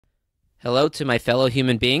Hello to my fellow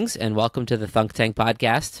human beings, and welcome to the Thunk Tank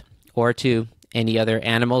podcast, or to any other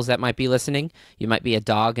animals that might be listening. You might be a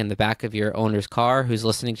dog in the back of your owner's car who's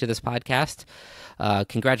listening to this podcast.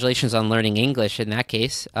 Congratulations on learning English in that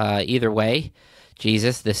case. Either way,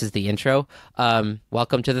 Jesus, this is the intro.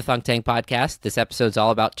 Welcome to the Thunk Tank podcast. This episode's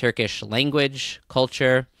all about Turkish language,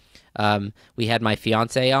 culture. We had my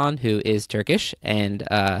fiance on, who is Turkish, and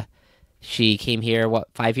she came here,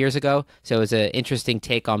 5 years ago? So it was an interesting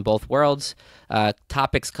take on both worlds.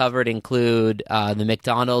 Topics covered include the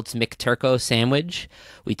McDonald's McTurco sandwich.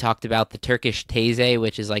 We talked about the Turkish Teyze,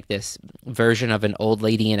 which is like this version of an old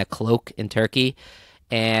lady in a cloak in Turkey.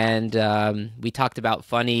 And we talked about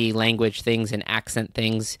funny language things and accent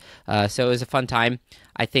things. So it was a fun time.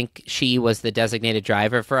 I think she was the designated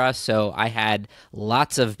driver for us, so I had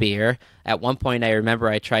lots of beer. At one point, I remember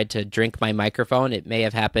I tried to drink my microphone. It may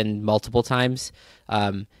have happened multiple times.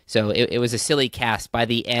 So it was a silly cast. By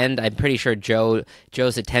the end, I'm pretty sure Joe's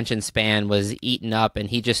attention span was eaten up, and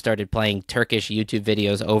he just started playing Turkish YouTube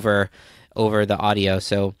videos over the audio.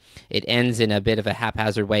 So it ends in a bit of a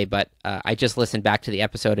haphazard way, but I just listened back to the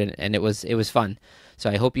episode, and it was fun. So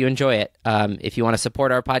I hope you enjoy it. If you want to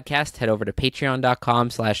support our podcast, head over to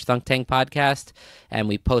patreon.com/ThunkTankPodcast, and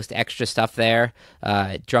we post extra stuff there,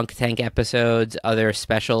 Drunk Tank episodes, other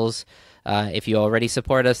specials. If you already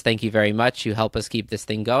support us, thank you very much. You help us keep this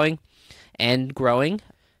thing going and growing.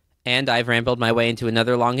 And I've rambled my way into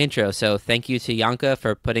another long intro, so thank you to Yankı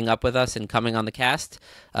for putting up with us and coming on the cast.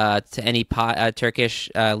 To any Turkish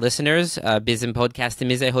listeners, bizim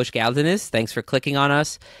podcastimize hoş geldiniz. Thanks for clicking on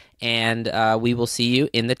us, and we will see you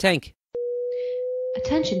in the tank.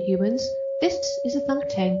 Attention humans, this is a Thunk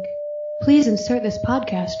Tank. Please insert this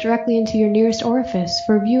podcast directly into your nearest orifice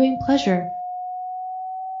for viewing pleasure.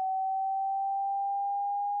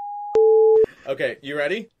 Okay, you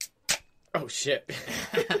ready? Oh shit.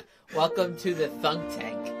 Welcome to the Thunk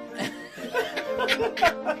Tank.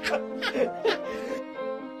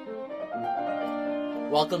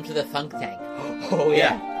 Welcome to the Thunk Tank. Oh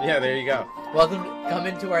yeah. Yeah, there you go. Come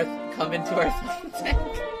into our Thunk Tank.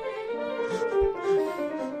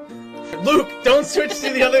 Luke, don't switch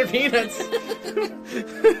to the other peanuts.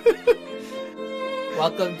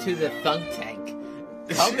 Welcome to the Thunk Tank.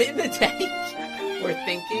 Come in the tank. We're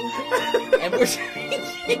thinking, and we're drinking,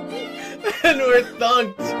 And we're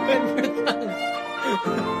thunked.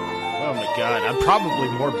 Oh my god, I'm probably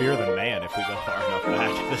more beer than man if we go far enough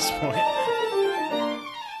back at this point.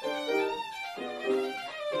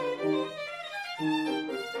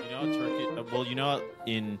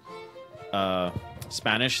 In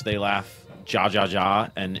Spanish they laugh ja ja ja,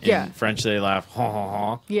 and in French they laugh ha ha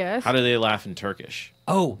ha. Yes. How do they laugh in Turkish?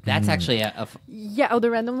 Oh, that's actually the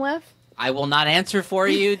random laugh? I will not answer for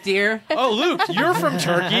you, dear. Oh, Luke, you're from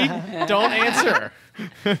Turkey. Don't answer.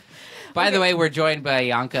 By the way, we're joined by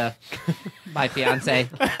Yankı, my fiance.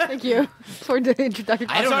 Thank you for the introduction.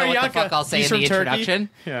 I don't know what the fuck I'll say He's in the from Turkey. introduction.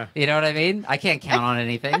 Yeah. You know what I mean? I can't count on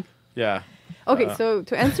anything. Yeah. Okay, so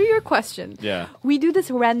to answer your question, we do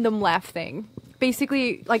this random laugh thing.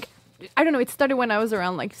 Basically, like, I don't know, it started when I was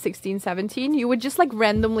around like 16, 17. You would just like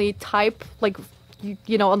randomly type like,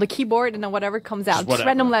 you know, on the keyboard, and then whatever comes out. Just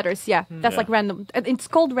random letters, That's like random. It's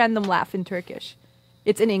called random laugh in Turkish.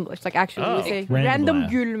 It's in English, like actually we say random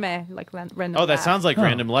gülme, like random Oh, that laugh. sounds like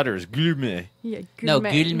random letters. Gülme. Yeah, gülme. No,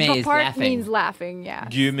 gülme the is part laughing. means laughing, yeah.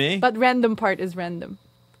 Gülme? But random part is random.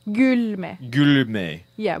 Gülme. Gülme.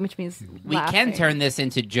 Yeah, which means We laughing. can turn this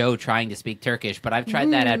into Joe trying to speak Turkish, but I've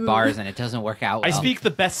tried that at bars and it doesn't work out well. I speak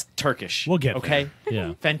the best Turkish. We'll get okay? there.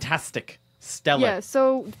 Yeah. Fantastic. Stellar. Yeah,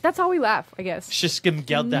 so that's how we laugh, I guess. Shishkim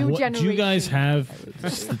gelda. New Do you guys have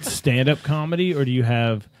stand-up comedy, or do you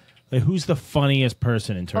have like, who's the funniest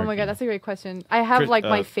person in Turkey? Oh my god, that's a great question. I have like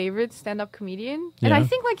my favorite stand-up comedian, and I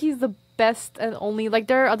think like he's the best and only. Like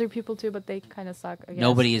there are other people too, but they kind of suck. I guess.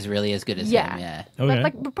 Nobody is really as good as him. Yeah. Okay.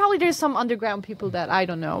 But probably there's some underground people that I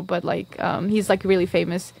don't know, but like he's like really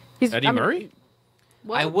famous. He's Eddie Murray?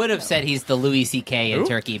 What? I would have said he's the Louis C.K. in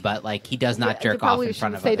Turkey, but like he does not jerk off in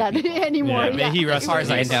front of say other that people. anymore. Yeah, may he rest As far as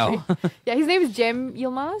I know. Yeah, his name is Cem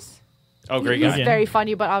Yılmaz. Oh, great He's guy. very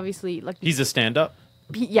funny, but obviously like He's a stand-up?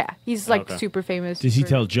 he's like Okay. super famous. Does he for-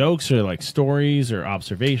 tell jokes or like stories or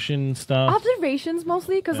observation stuff? observations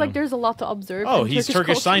mostly? Because like there's a lot to observe. Oh, in he's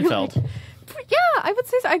Turkish culture. Seinfeld. Yeah, I would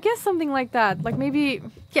say so. I guess something like that. Like maybe,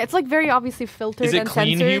 it's like very obviously filtered Is it and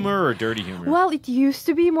clean censored. humor or dirty humor? Well, it used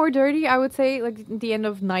to be more dirty, I would say, like at the end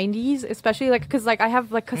of 90s, especially like because like I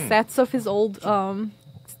have like cassettes of his old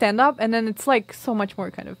stand up, and then it's like so much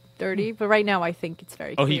more kind of dirty. But right now, I think it's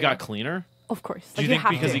very. Oh, he clear. got cleaner? Of course. Do you think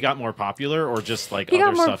because he got more popular, or just like he other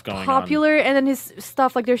got more stuff going popular, and then his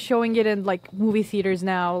stuff, like they're showing it in like movie theaters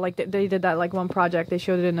now. Like they did that like one project, they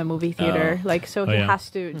showed it in a movie theater. Like so he has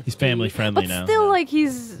to. He's family friendly now. But still, like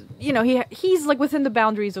he's he's like within the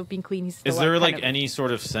boundaries of being clean. He's still, Is there like any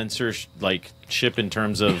sort of censorship in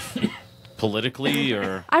terms of politically,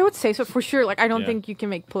 or? I would say so for sure. Like I don't think you can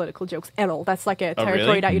make political jokes at all. That's like a territory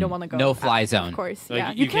really? that you don't want to go. No fly zone. Of course, Like,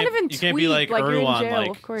 yeah. You can't even tweet, you can't be like you're in Erdogan, jail, like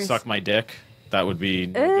of course. suck my dick. That would be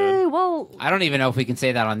no good. Well, I don't even know if we can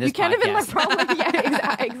say that on this you can't podcast. even like probably. Yeah,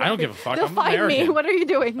 exactly. I don't give a fuck. They'll I'm find American. me. What are you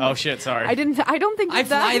doing? Oh shit! Sorry. I don't think I that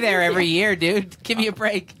fly there every year, dude. Give me a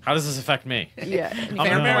break. How does this affect me? Yeah. I'm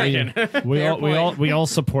an American. We all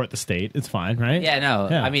support the state. It's fine, right? Yeah, no.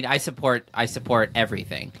 Yeah. I mean, I support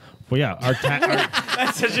everything. Well, yeah.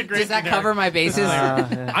 That's such a great. Does that cover my bases?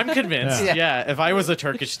 I'm convinced. Yeah. If I was a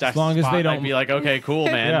Turkish tax long as they don't- I'd be like, okay, cool,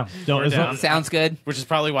 man. Yeah. We're down. Sounds good. Which is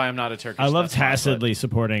probably why I'm not a Turkish. I love despot, tacitly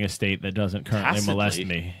supporting a state that doesn't currently Tacitly? molest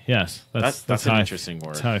me. Yes, that's an how interesting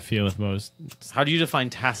word. That's how I feel with most. How do you define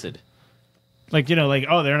tacit? Like they're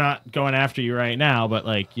not going after you right now, but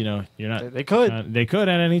like you're not. They could. They could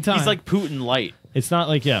at any time. He's like Putin light. It's not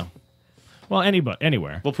like Well,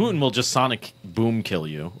 anywhere. Well, Putin will just sonic boom kill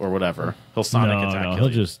you or whatever. He'll sonic attack kill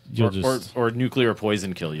he'll you. just or nuclear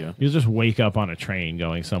poison kill you you'll just wake up on a train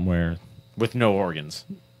going somewhere. with no organs.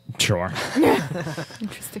 Sure.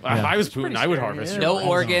 Interesting. If I was Putin, I would harvest your No organs.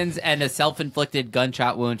 organs and a self-inflicted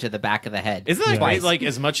gunshot wound to the back of the head. Isn't that Twice. great? Like,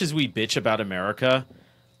 as much as we bitch about America,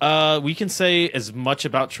 we can say as much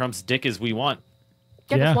about Trump's dick as we want.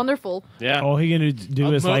 Yeah, Yeah. it's wonderful. Yeah. All he gonna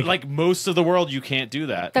do is like most of the world, you can't do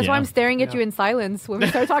that. That's why Yeah. I'm staring at you in silence when we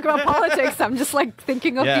start talking about politics. I'm just like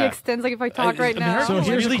thinking of the Yeah. extents. Like if I talk right now, So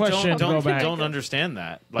here's a really question to go back. don't understand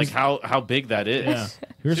that. Like how big that is. Yeah.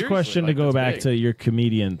 Here's Seriously, a question like, to go that's back big. to your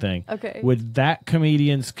comedian thing. Okay. Would that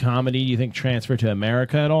comedian's comedy, do you think, transfer to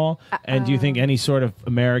America at all? And do you think any sort of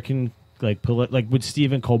American, would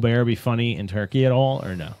Stephen Colbert be funny in Turkey at all,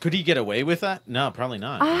 or no? Could he get away with that? No, probably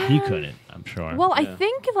not. He couldn't, I'm sure. well, I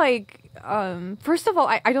think first of all,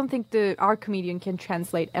 I don't think our comedian can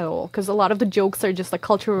translate at all because a lot of the jokes are just like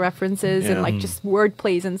cultural references and like just word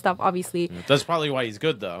plays and stuff. Obviously, That's probably why he's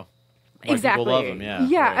good, though. Why exactly. People love him. Yeah.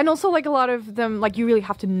 Yeah, right. and also like a lot of them, like you really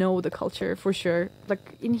have to know the culture for sure. Like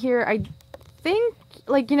in here, I think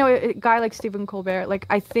a guy like Stephen Colbert, like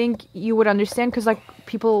I think you would understand because like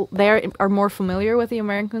people there are more familiar with the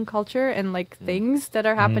American culture and like things that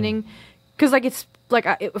are happening because like it's like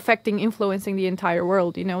influencing the entire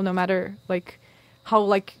world, no matter like how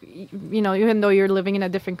like even though you're living in a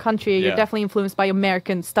different country, you're definitely influenced by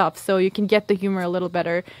American stuff, so you can get the humor a little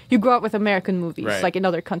better. You grow up with American movies like in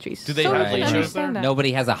other countries. Do they so have you late can shows there? understand that.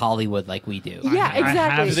 Nobody has a Hollywood like we do. Yeah,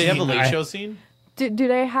 exactly. Do they have a late show scene? Do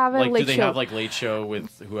they have a Like, late do they show? have like late show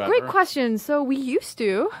with whoever? Great question. So we used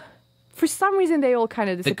to. For some reason, they all kind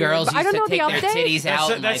of The disappeared. girls but I used don't to know take the their update. titties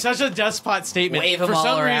out. and, That's like, such a despot statement. wave 'em For some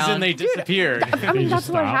all reason, around. they disappeared. I mean, They that's just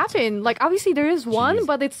what stopped. happened. Like, obviously, there is one,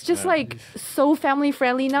 but it's just like so family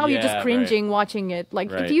friendly now. You're just Yeah, cringing watching it.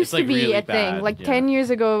 Like, Right. it used It's, like, to be really a thing. bad, Like, yeah. 10 years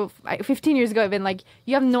ago, 15 years ago, even, like,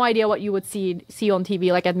 you have no idea what you would see on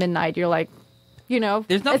TV, like, at midnight. You're like, There's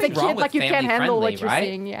nothing as a wrong kid, with like, you can't family handle friendly, what you're right?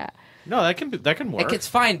 seeing. Yeah. No, that can work. Like, it's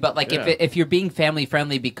fine, but like Yeah. if you're being family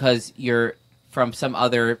friendly because you're from some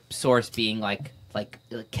other source being like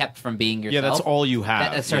kept from being yourself. Yeah, that's all you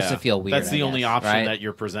have. That starts to feel weird. That's the I only guess, option right? that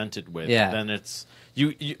you're presented with. Yeah. Then it's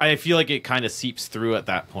you. I feel like it kind of seeps through at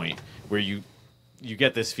that point where you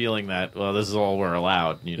get this feeling that this is all we're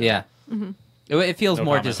allowed. Yeah. It feels No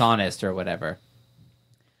more comment. dishonest or whatever.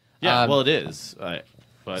 Yeah. Well, it is.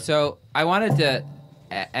 But So I wanted to,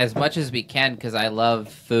 as much as we can, because I love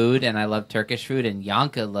food and I love Turkish food, and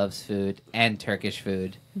Yankı loves food and Turkish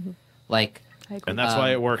food. Like, and that's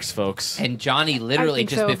why it works, folks. and Johnny literally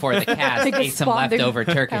think just so. before the cast Think ate it's some bonding leftover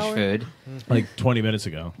Turkish power. food. Like 20 minutes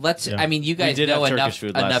ago. I mean, you guys did know have enough Turkish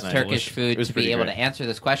food last night. Turkish It food was to pretty be able great. to answer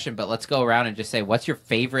this question, but let's go around and just say, what's your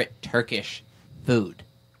favorite Turkish food?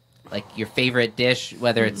 Like your favorite dish,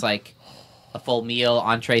 whether it's like a full meal,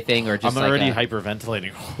 entree thing, or just I'm already like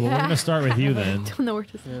hyperventilating. Well, we're going to start with you then. Don't know where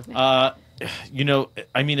to say.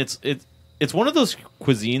 I mean, it's one of those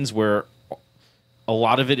cuisines where a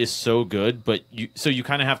lot of it is so good, but you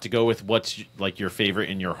kind of have to go with what's like your favorite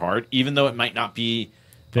in your heart, even though it might not be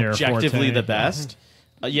Their objectively forte, the best.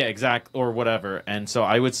 Yeah, exact or whatever. And so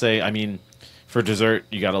I would say, I mean, for dessert,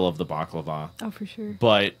 you gotta love the baklava. Oh, for sure.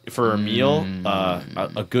 But for a meal,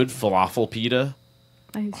 a good falafel pita.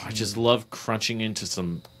 I just love crunching into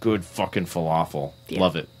some good fucking falafel. Yeah.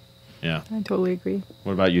 Love it. Yeah. I totally agree.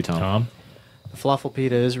 What about you, Tom? The falafel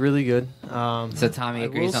pita is really good. So Tommy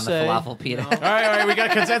agrees on the say- falafel pita. No. All right, we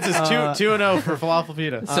got consensus 2-0 for falafel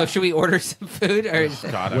pita. So should we order some food? Or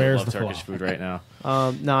God, I Where's love the Turkish falafel? food right now.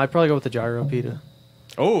 No, I'd probably go with the gyro pita.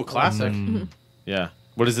 Oh, classic. Yeah.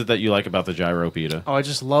 What is it that you like about the gyro pita? Oh, I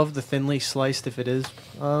just love the thinly sliced, if it is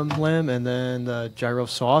lamb, and then the gyro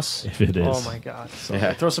sauce. If it is. Oh my god! So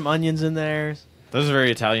Yeah. throw some onions in there. That's a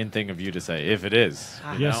very Italian thing of you to say, if it is.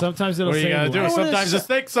 you Yeah, know? sometimes it'll What are you say going to do? lamb. Sometimes it's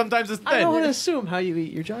thick, sometimes it's I don't want to thin. assume how you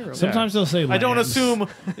eat your gyro. Sometimes they'll say I don't lambs. assume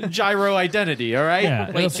gyro identity, all right?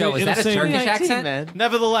 Yeah. Wait, Joe, is that a Turkish 2019, accent? man.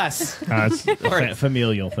 Nevertheless, It's a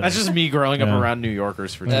familial thing. that's just me growing up Yeah. around New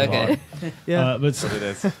Yorkers for too Okay. long. Yeah. But That's what it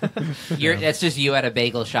is. That's just you at a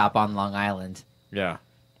bagel shop on Long Island. Yeah.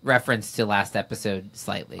 Reference to last episode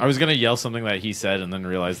slightly. I was going to yell something that he said and then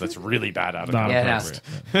realize that's really bad out of Not Yeah, context.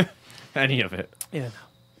 Any of it. Yeah.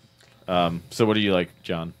 So what do you like,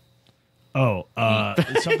 John?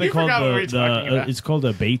 it's something You called forgot what we were talking about. it's called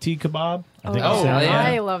a beiti kebab. I think Oh, it's hell yeah.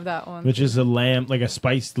 I love that one. which is a lamb, like a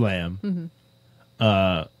spiced lamb.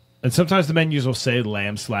 And sometimes the menus will say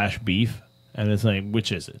lamb/beef, and it's like,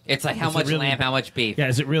 which is it? It's like how Is it much really- lamb, how much beef. Yeah,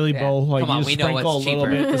 is it really Yeah. both? Like Come on, you we just know sprinkle what's a little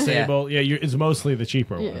cheaper. bit the same Yeah. bowl. Yeah, it's mostly the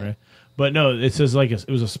cheaper one, Yeah. right? But no, it says like it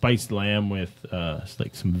was a spiced lamb with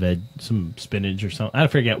like some spinach or something. I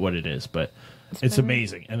forget what it is, but it's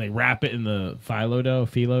amazing. And they wrap it in the phyllo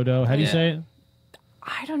dough. How do you Yeah. say it?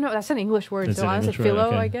 I don't know. That's an English word. It's So an I said English word, philo,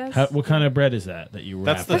 okay. I guess. What kind of bread is that you wrap?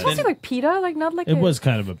 That's the it That's supposed to be like pita, like not like It a... was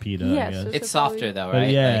kind of a pita, Yeah, I guess. so It's probably- softer though, But right?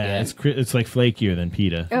 yeah, Like, it's like flakier than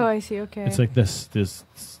pita. Oh, I see. Okay. It's like the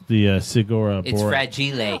Sigora it's Bora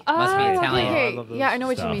fragile. Must be Oh, Italian. Okay. I love those Yeah, I know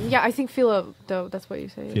what stuff. you mean. Yeah, I think philo, though. That's what you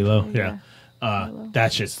say. Filo. Yeah.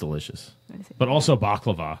 That shit's delicious. I see. But also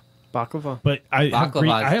baklava. Baklava. But I have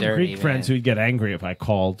Baklava's Greek dirty, friends man. who'd get angry if I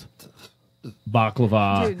called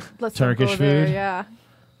baklava Dude, let's Turkish don't go there. food. Yeah.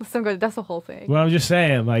 Let's don't go. That's the whole thing. Well, I'm just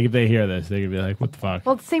saying, like, if they hear this, they're gonna be like, "What the fuck?"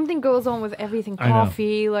 Well, the same thing goes on with everything. I know.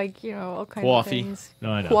 Coffee, like, all kinds Coffee. of things. No,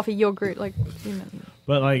 I know. Coffee, yogurt, like,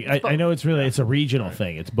 But like, I know it's a regional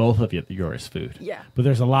thing. It's both of yours food. Yeah. But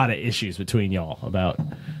there's a lot of issues between y'all about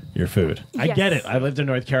your food. I Yes. get it. I lived in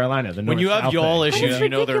North Carolina. When you have y'all But issues, it's you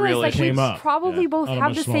know they're real ridiculous. Like, issues. Came up. we probably Yeah. both On a have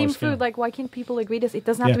much the smaller same scale. food. Like, why can't people agree this? It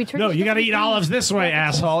doesn't have to be Turkish. No, you got to eat olives this way,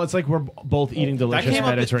 asshole. It's like we're both eating That delicious came, up,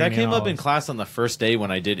 Mediterranean that came up in olives. class on the first day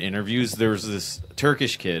when I did interviews. There was this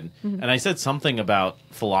Turkish kid, and I said something about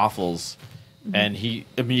falafels, and he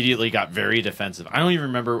immediately got very defensive. I don't even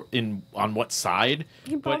remember on what side,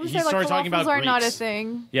 He but probably he said, like, started talking about falafels are Greeks. not a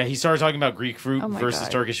thing. Yeah, he started talking about Greek fruit Oh my versus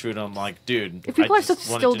God. Turkish food, and I'm like, dude, If people I are just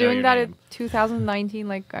wanted still to know doing your that name. in 2019,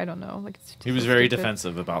 like, I don't know. Like, it's He was so very stupid.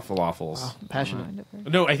 defensive about falafels. Passionate.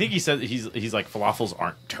 No, I think he said he's like falafels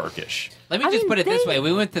aren't Turkish. Let me I just mean, put it this they- way: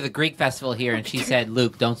 we went to the Greek festival here, and she said,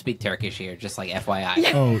 "Luke, don't speak Turkish here." Just like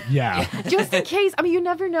FYI. Oh yeah. Just in case. I mean, you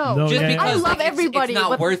never know. No, Just yeah, because I love like, it's- everybody, It's not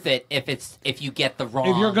but- worth it if you get the wrong.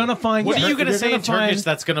 If you're gonna find, What are you going to if say you're in gonna Turkish find-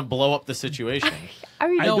 that's going to blow up the situation? I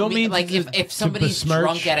mean, I No, don't mean like to- if to somebody's besmirch-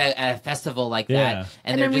 drunk at a festival like Yeah. that,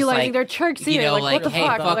 and they're then just realizing like, they're Turks you here. know, Like, what the hey,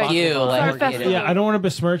 fuck? fuck Like, you, it's our like, festival. Yeah, I don't want to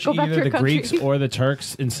besmirch Go back to either your the country. Greeks or the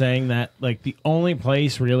Turks in saying that, like, the only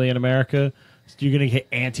place really in America you're going to get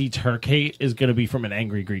anti-Turk hate is going to be from an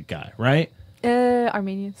angry Greek guy, right?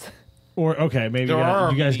 Armenians. Or, okay, maybe There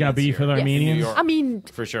are you guys got Armenians beef with here. Yes. Armenians? New York. I mean,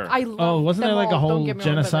 For sure. I love Oh, wasn't there them like a all, whole don't get me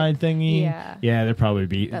wrong, but, genocide like, thingy? Yeah. Yeah, they're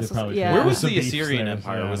probably That's they're probably yeah. Where There's was some the beef Assyrian there,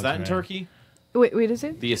 Empire? yeah, Was that that's in right. Turkey? Wait, is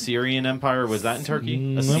it? The Assyrian Empire, was that in Turkey?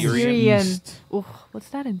 Mm, Assyrian? East. Oh, what's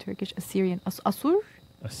that in Turkish? Assyrian. Asur?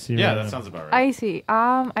 Assyria. Yeah, that sounds about right. I see.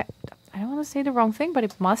 I don't want to say the wrong thing, but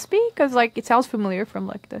it must be because like it sounds familiar from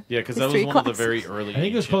like the Yeah, because that was history one of the class. very early. I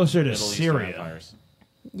think it was ancient closer to Middle Eastern Syria. empires.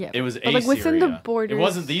 Yeah, It was but, like within the borders. It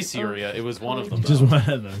wasn't the of- Syria. It was one of them. Just though. one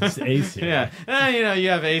of those. Assyria. Yeah, you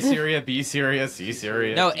have A Syria, B Syria, C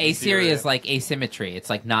Syria. no, D Assyria is like asymmetry. It's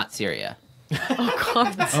like not Syria.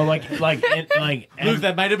 Oh, like Luke,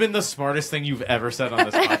 that might have been the smartest thing you've ever said on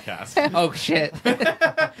this podcast. Oh shit!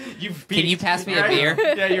 You've Can you pass me a You're at-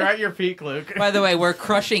 beer? Yeah, you're at your peak, Luke. By the way, we're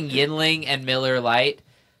crushing Yuengling and Miller Lite.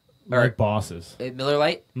 like bosses. Miller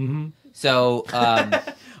Lite. Mm-hmm. So,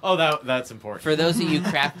 Oh, that's important. for those of you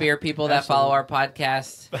craft beer people that follow our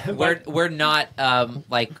podcast, we're not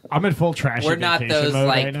like I'm in full trash. we're not those mode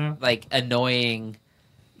like right now. like annoying.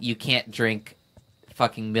 You can't drink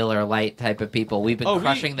fucking Miller Lite type of people. We've been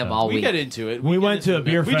crushing them all we week. get into it. We get went to a into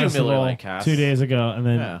it. beer We do Miller festival Lite casts. 2 days ago, and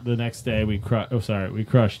then Yeah. the next day we crushed a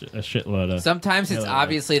shitload of. Sometimes it's Miller Lite.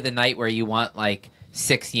 obviously the night where you want like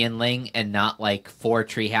 6 Yuengling and not like 4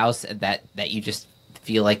 Treehouse, and that you just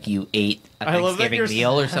feel like you ate a Thanksgiving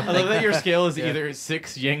meal or something. I love that your scale is either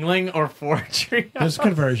 6 Yuengling or 4 Treehouses. There's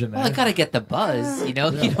conversion there. Well, I gotta get the buzz, you know.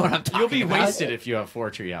 You know what I'm talking about. You'll be wasted if you have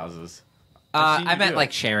 4 Treehouses. I meant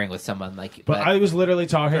like sharing with someone, like. But I was literally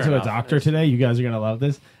talking to a doctor today. You guys are gonna love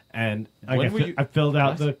this. And I filled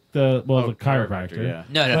out the chiropractor. Yeah.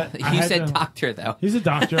 No. You said doctor though. He's a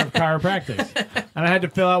doctor of chiropractics, and I had to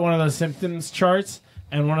fill out one of those symptoms charts.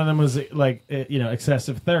 And one of them was like,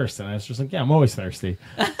 excessive thirst, and I was just like, yeah, I'm always thirsty.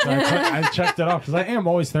 So I checked it off because I am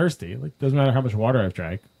always thirsty. Like, doesn't matter how much water I've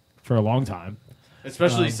drank for a long time.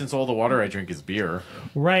 Especially since all the water I drink is beer.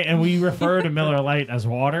 Right, and we refer to Miller Lite as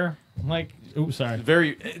water. I'm like, oops, sorry.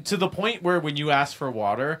 Very to the point where when you ask for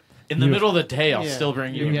water. In the middle of the day, I'll still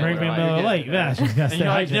bring you. Bring me Miller Lite. Yeah, and you're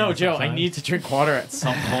like, no, Joe, I need to drink water at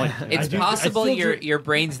some point. It's possible your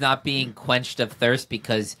brain's not being quenched of thirst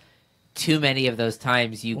because too many of those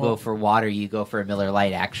times you go for water, you go for a Miller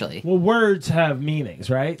Lite, actually. Well, words have meanings,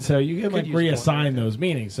 right? So you can reassign those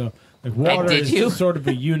meanings. So like water is just sort of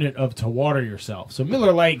a unit of to water yourself. So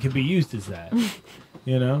Miller Lite can be used as that,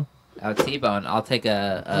 you know? Oh, T-Bone, I'll take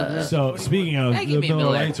a So speaking of, the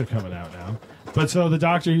Miller Lights are coming out now. But so the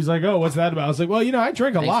doctor, he's like, oh, what's that about? I was like, well, I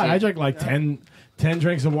drink a lot. I drink like 10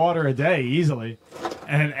 drinks of water a day easily.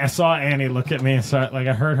 And I saw Annie look at me and start, like,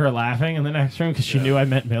 I heard her laughing in the next room because she knew I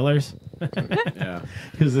meant Millers. Yeah.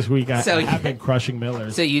 Because this week I have been crushing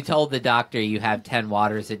Millers. So you told the doctor you have 10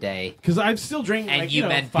 waters a day. Because I'm still drinking, and like, you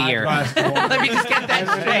meant beer. Let me just get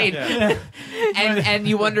that straight. And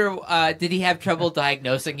you wonder, did he have trouble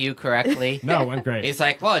diagnosing you correctly? No, it went great. He's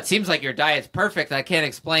like, well, it seems like your diet's perfect. I can't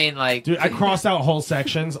explain, like... Dude, I crossed out whole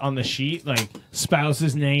sections on the sheet, like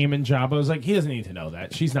spouse's name and job. I was like, he doesn't need to know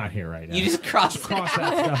that. She's not here right now. You just cross that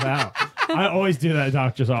stuff out. I always do that at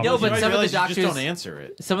doctor's office. No, but some of the doctors just don't answer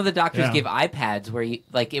it. Some of the doctors give iPads where you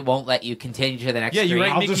it won't let you continue to the next screen.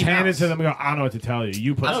 I'll just hand it to them and go, I don't know what to tell you.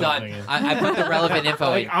 You put something in. I put the relevant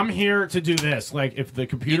info in. I'm here to do this. Like, if the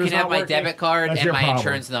computer's you can have my debit card and my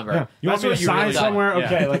insurance number. Yeah. You want me to sign somewhere?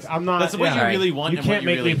 Okay, like, I'm not. That's what you really want. You can't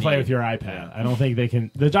make me play with your iPad. I don't think they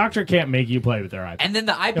can. The doctor can't make you play with their iPad. And then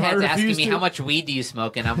the iPad's asking me how much weed do you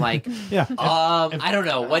smoke, and I'm like, I don't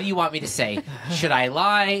know. What do you want me to say? Should I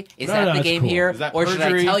lie? Is that the game here, or should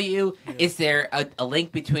I tell you? Is there a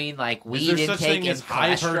link between like weed intake and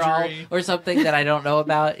cholesterol or something that I don't know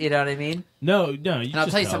about? You know what I mean? No. And I'll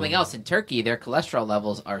tell you something else. In Turkey, their cholesterol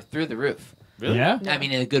levels are through the roof. Really? Yeah. I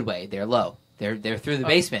mean, in a good way. They're low. They're through the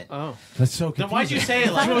basement. Oh, that's so confusing. Then why'd you say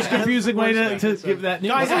it like that? That's the most confusing way to give that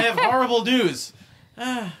news. Guys, I have horrible news.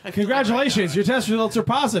 Congratulations, your test results are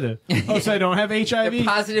positive. Oh, so I don't have HIV? You're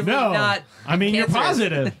positively not. I mean, you're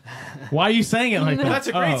positive. Why are you saying it like that? That's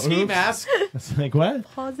a great ski mask. It's like, what?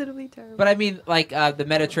 Positively terrible. But I mean, like the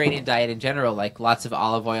Mediterranean diet in general, like lots of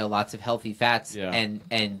olive oil, lots of healthy fats,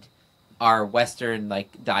 and our Western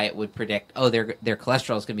like diet would predict, their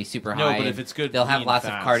cholesterol is going to be super high. No, but if it's good, they'll have lots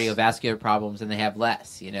of cardiovascular problems, and they have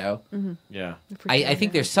less. You know. Mm-hmm. Yeah. I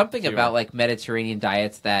think there's something about like Mediterranean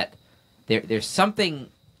diets that there's something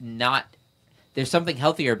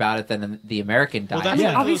healthier about it than the American diet. Well,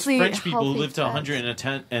 that's obviously those French people who live to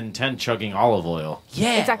 110 chugging olive oil.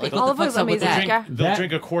 Yeah, exactly. Like, olive oil is amazing. They'll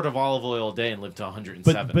drink a quart of olive oil a day and live to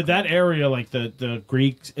 107. But that area, like the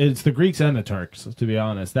Greeks, it's the Greeks and the Turks. To be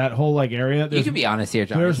honest, that whole like area. You can be honest here,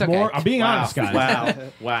 John. There's okay. more. I'm being honest,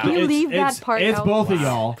 guys. Wow. Can you leave that part It's out? both of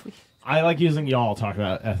y'all. I like using y'all talk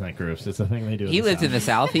about ethnic groups. It's a thing they do. He lives in the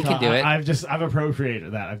South. He can do it. I've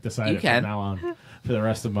appropriated that. I've decided from now on for the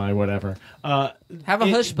rest of my whatever. Have a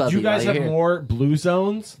hush puppy. Do you guys have here. more blue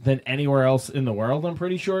zones than anywhere else in the world? I'm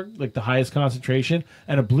pretty sure, like the highest concentration.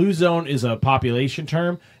 And a blue zone is a population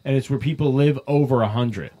term, and it's where people live over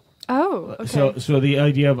 100. Oh, okay. So the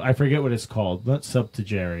idea of, I forget what it's called, not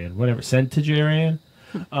septuagenarian, whatever, centenarian.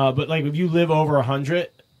 But like if you live over 100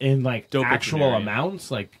 in like actual amounts,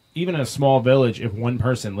 like even in a small village, if one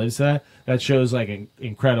person lives that shows like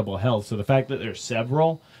incredible health. So the fact that there's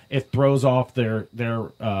several, it throws off their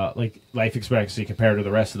like life expectancy compared to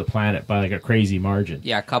the rest of the planet by like a crazy margin.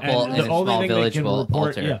 Yeah, a couple in a small village will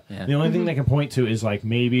alter. Yeah. The only thing they can point to is like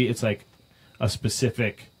maybe it's like a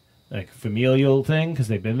specific like familial thing because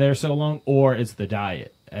they've been there so long, or it's the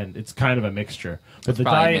diet, and it's kind of a mixture. But the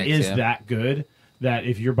diet is that good that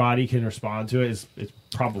if your body can respond to it, it's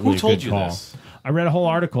probably Who a told good you call. this? I read a whole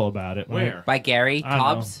article about it. Where? By Gary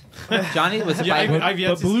Tobbs? Johnny, was it by...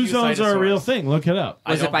 But blue zones are a real thing. Look it up.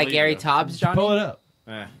 Was it by Gary Tobbs, Johnny? Pull it up.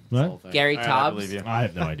 What? Gary Tobbs? I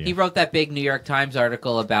have no idea. He wrote that big New York Times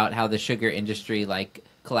article about how the sugar industry like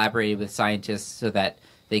collaborated with scientists so that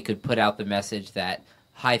they could put out the message that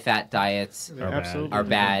high-fat diets are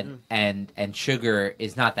bad, and sugar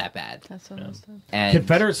is not that bad. That's what I said. And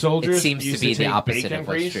Confederate soldiers it seems to used be the take opposite bacon of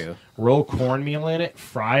what's grease, true. roll cornmeal in it,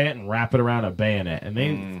 fry it, and wrap it around a bayonet. And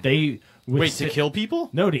they wait, to kill people?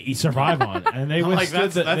 No, to survive on. And they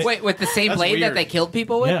withstood Wait, with the same blade weird. that they killed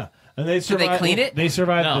people with? Yeah. And they survived, Did they clean it? They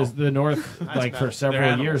survived No. the North like for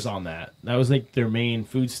several years on that. That was like their main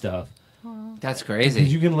food stuff. That's Because crazy.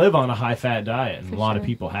 you can live on a high-fat diet, and For a lot of sure.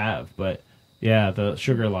 people have. But yeah, the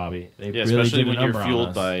sugar lobby, they Yeah, really especially did a when you're number on fueled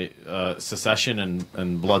us. by secession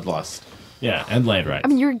and bloodlust. Yeah, and land rights. I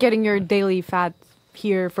mean, you're getting your daily fat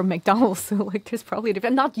here from McDonald's, so like there's probably a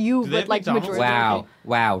different. Not you, Do they but have like McDonald's? majority.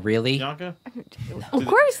 Wow, really? Bianca? Of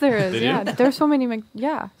course there is. They do? Yeah, there's so many. So Do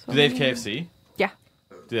they have many- KFC? Yeah,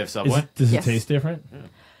 Do they have Subway? Does Yes. it taste different?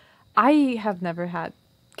 I have never had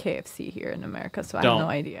KFC here in America, so I have no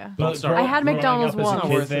idea. Don't start. I had growing McDonald's up as a once.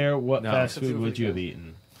 kid there, what No. fast food would you have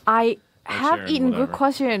eaten? I have Sharon, eaten. whatever. Good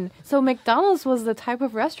question. So McDonald's was the type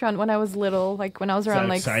of restaurant when I was little, like when I was around that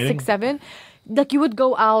like exciting? 6, 7. Like you would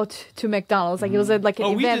go out to McDonald's, like it was like an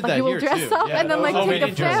Oh, we event, did like you that will here, dress too. up Yeah, and then that like was take the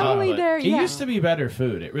already dressed up, family but- there. It Yeah. used to be better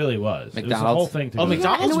food. It really was. It was a McDonald's? whole thing. To Oh, go.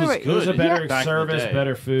 McDonald's and we was were- It was good. a better back in the service, day.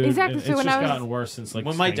 better food. Exactly, And so it's when just I was- gotten worse since like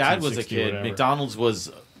When my dad was a 1960 or kid, whatever. McDonald's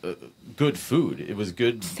was good food. It was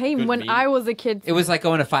good. Same good when meat. I was a kid. It was like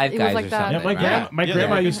going to Five It was Guys like or that. something. Yeah, right? my Yeah,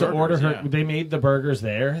 grandma they used to make order her. burgers, yeah. They made the burgers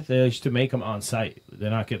there. They used to make them on site. They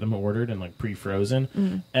not get them ordered and like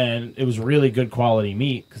pre-frozen. And it was really good quality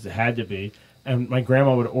meat because it had to be. And my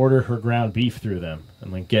grandma would order her ground beef through them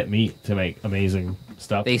and like get meat to make amazing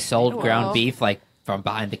stuff. They sold Wow. ground beef like from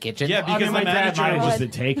behind the kitchen. Yeah, I mean, because my the dad manager might have was. just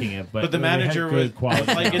been taking it, But the they had manager was good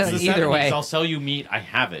quality. like, it's the Either 70s. way. I'll sell you meat. I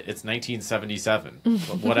have it. It's 1977.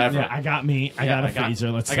 Whatever. Yeah, I got meat. I got a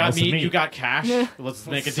freezer. Let's I sell got some meat. You got cash. Let's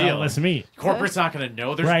make a Sell deal. this meat. Corporate's not going to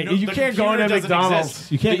know. There's Right, no, you the can't go computer into doesn't McDonald's.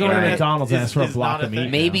 exist. You can't The go into internet McDonald's and is- ask for a is block not of meat.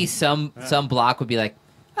 thing. Maybe some block would be like,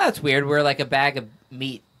 oh, that's weird. We're like a bag of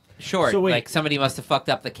meat short. So wait. Like somebody must have fucked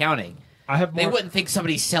up the counting. I have They more. wouldn't think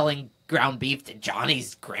somebody's selling ground beef to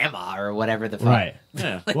Johnny's grandma or whatever the fuck. Right.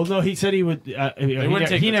 Yeah. Well, no, he said he would. wouldn't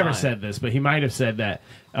take He the never time. said this, but he might have said that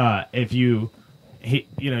if you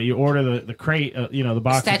order the crate, the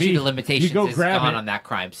box of Statute beef, of limitations you go is grab gone it. on that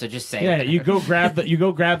crime, so just say Yeah, it. you go grab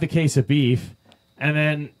the case of beef, and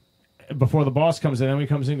then before the boss comes in, then he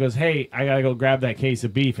comes in and goes, "Hey, I gotta go grab that case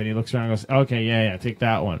of beef," and he looks around and goes, "Okay, yeah, take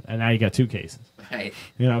that one," and now you got 2 cases. Right.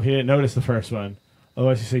 If he didn't notice the first one,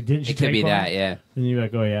 otherwise you say, "Didn't you It could take be one?" that, yeah. And you're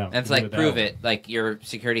like, "Oh yeah." And it's we'll like, do that prove one. it. Like, your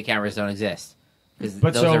security cameras don't exist. Because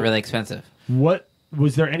But those so- are really expensive. What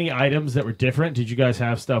was there any items that were different? Did you guys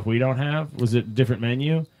have stuff we don't have? Was it a different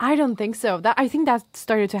menu? I don't think so. I think that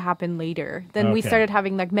started to happen later. Then we Okay. started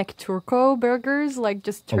having like McTurco burgers, like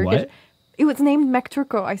just A Turkish. what? It was named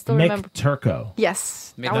McTurco. I still remember. McTurco.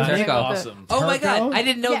 Yes, that was the name McTurco. of the- Awesome. Oh my god, Turco? I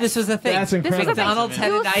didn't know Yes. this was a thing. That's This was a incredible. thing. McDonald's had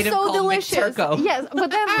It an was item so called delicious. McTurco. Yes, but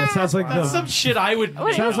then That sounds like That's the some shit I would Wait,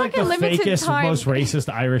 make. sounds like like the a limited fakest, time. most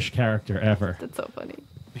racist Irish character ever. that's so funny.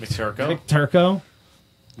 McTurco? McTurco?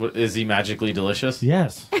 What, is he magically delicious?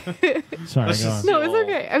 Yes. Sorry, Let's go just- on. No, it's Well-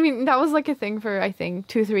 okay. I mean, that was like a thing for I think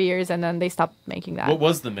 2-3 years, and then they stopped making that. What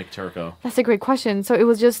was the McTurco? That's a great question. So it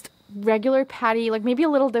was just regular patty, like maybe a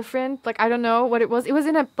little different. Like I don't know what it was. It was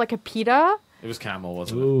in a pita. It was camel,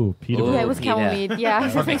 wasn't it? Ooh, Peter. Ooh. Yeah, it was pita. camel meat. Yeah,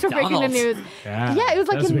 For thanks for breaking the McDonald's. news. Yeah, Yeah, it was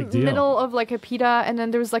like that's a in big the deal. middle of like a pita, and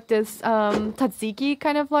then there was like this tzatziki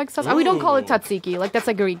kind of like sauce. We don't call it Ooh. tzatziki, like that's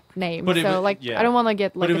a Greek name. But it so was- like yeah. I don't want to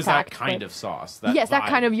get like But it was attacked. that kind but- of sauce. yes, that vibe-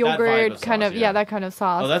 kind of that yogurt, vibe kind sauce, of yeah, that kind of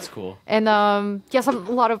sauce. Oh, that's cool. And yeah, a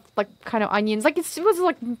lot of like kind of onions. Like it was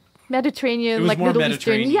like Mediterranean, It was like more Middle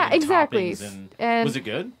Mediterranean. Eastern. Yeah, exactly. toppings And was it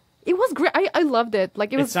good? it was great. I loved it.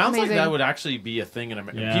 Like it was. It sounds amazing. like that would actually be a thing in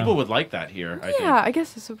America. Yeah. People would like that here. I Yeah, think. I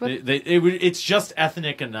guess so. But It's just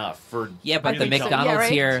ethnic enough for. Yeah, but the really McDonald's Yeah,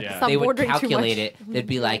 right? here, Yeah. Stop they would ordering too calculate much. it. They'd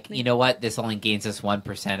be like, you know what? This only gains us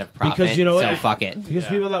 1% of profit. Because you know so what? fuck it. Because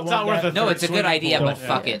people that It's want not worth that, it. No, it's a good Swimming idea, pool. but Yeah.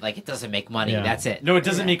 fuck it. Like, it doesn't make money. Yeah. That's it. No, it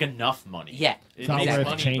doesn't make enough money. Yeah. It not makes worth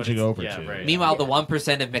money, changing but over yeah, to. Right. Meanwhile, the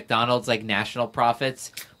 1% of McDonald's, like, national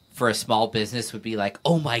profits for a small business would be like,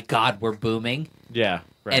 oh my God, we're booming. Yeah.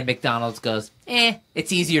 Right. And McDonald's goes,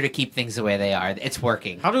 it's easier to keep things the way they are. It's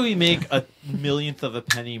working. How do we make a millionth of a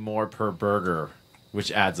penny more per burger,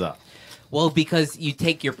 which adds up? Well, because you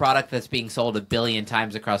take your product that's being sold 1 billion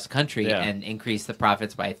times across the country Yeah. and increase the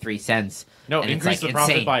profits by 3 cents. No, and it's, increase like, the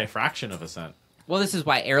profit insane. by a fraction of a cent. Well, this is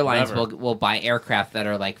why airlines Whatever. will buy aircraft that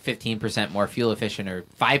are like 15% more fuel efficient or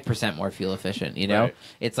 5% more fuel efficient, you know? Right.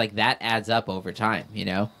 It's like that adds up over time, you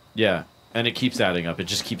know? Yeah, and it keeps adding up. It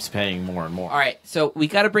just keeps paying more and more. All right, so we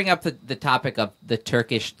got to bring up the topic of the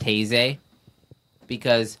Turkish Teyze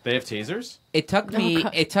because they have tasers. It took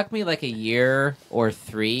me like a year or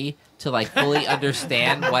 3 to like fully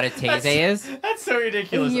understand what a Teyze is. That's so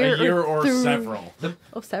ridiculous. A year or several.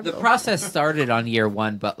 The process started on year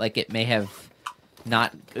 1, but like it may have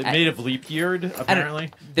not. It may have leap yeared,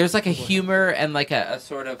 apparently. There's like a humor and like a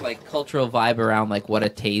sort of like cultural vibe around like what a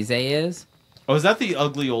Teyze is. Oh, is that the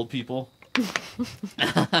ugly old people?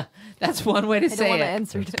 That's one way to say it. I don't want to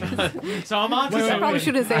answer this. So I'm on. I probably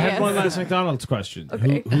shouldn't say I yes. have one last McDonald's question.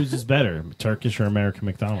 Okay. Whose is better, Turkish or American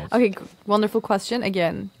McDonald's? Okay, wonderful question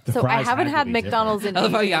again. The So I fries haven't had to had be McDonald's in I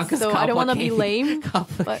love how ages, Yankı's so I don't want to be lame.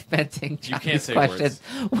 Complimenting You can't Johnny's say questions.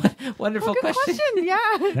 Wonderful Good question. Yeah.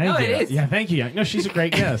 Thank No, you. it is. Yeah, thank you. No, she's a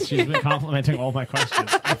great guest. She's been complimenting all my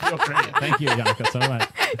questions. I feel great. Thank you, Yankı, so much.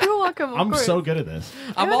 You're welcome. Of I'm course. so good at this.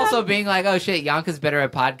 I'm also being like, oh shit, Yankı's better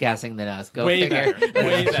at podcasting than us. Go Way figure. better.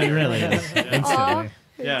 Way better. She really is. Instantly.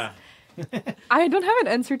 Yeah. I don't have an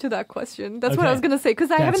answer to that question. That's what I Okay. was gonna say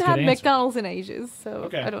because I That's haven't a had good answer. McDonald's in ages, so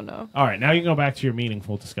Okay. I don't know. All right, now you can go back to your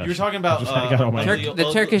meaningful discussion. You were talking about I got all my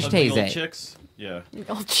the Turkish ugly old Teyze. chicks. Yeah.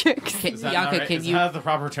 Old chicks. Is that, Yankı, not right? can Is you that the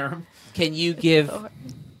proper term? can you give?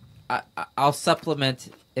 I'll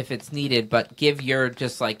supplement if it's needed, but give your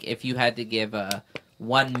just like if you had to give a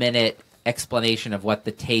 1-minute explanation of what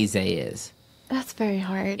the Teyze is. That's very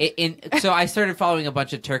hard. So I started following a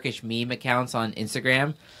bunch of Turkish meme accounts on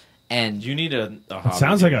Instagram, and You need a It hobby.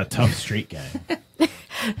 sounds like a tough street gang.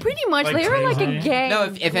 Pretty much. Like They were like a Teyze? gang. no,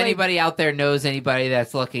 if like- anybody out there knows anybody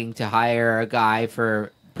that's looking to hire a guy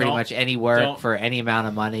for pretty Don't- much any work don't- for any amount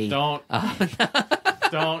of money, Don't.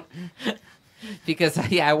 Don't. because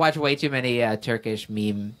I watch way too many Turkish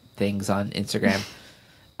meme things on Instagram.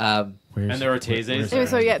 And there are Teyzes?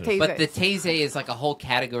 So, yeah, Teyze. But the Teyze is like a whole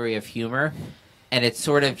category of humor, and it's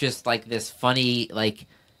sort of just like this funny, like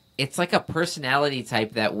it's like a personality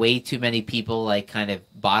type that way too many people like kind of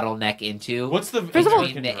bottleneck into. What's the First of all,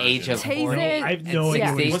 between the age of Teyze- 40 I have and no idea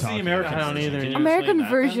 60? what he's What's the talking American about. I don't either. version? Can you American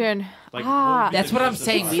explain that, version. then? Like, Ah. what would be That's the what I'm closest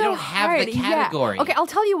saying. one? We So don't have hard, the yeah. category. Okay, I'll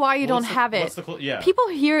tell you why you don't What's the- have it. what's the yeah. People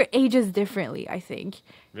hear ages differently, I think.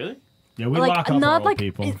 Really? Yeah, we like lock up our not old like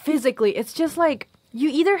people. physically. It's just like you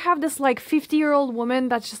either have this like 50-year-old woman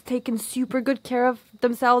that's just taking super good care of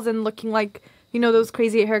themselves and looking like, you know, those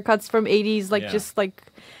crazy haircuts from 80s, like Yeah.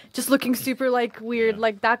 just looking super like weird, Yeah.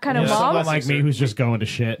 like that kind Yeah, of someone mom. like me who's just going to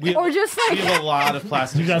shit. Or just We like have a lot of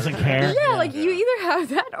plastic. Who doesn't surgery. care? yeah, like you either have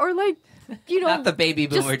that or like, you know, Not the baby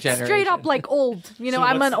boomer just generation. straight up like old. You know, So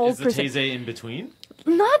I'm an old is the person. Teyze in between?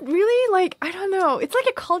 Not really. Like I don't know. It's like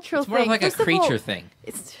a cultural It's more thing. of like First a of all- creature thing.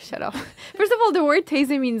 Shut up. First of all, the word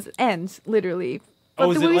Teyze means end, literally. But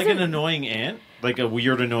Oh, is the it like reason- an annoying ant? Like a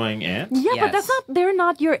weird annoying ant? Yeah, but Yes. that's not. They're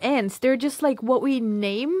not your ants. They're just like what we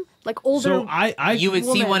name like older. So I You would see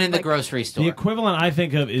woman, one in the like- grocery store. the equivalent I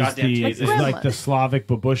think of is Goddamn the Teyze. is like the Grandma. Slavic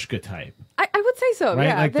babushka type. I would say so. Right?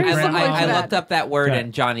 Yeah, Like the there's I, something grandma- like I that. looked up that word, Yeah.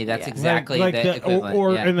 and Johnny, that's Yeah. exactly like the equivalent.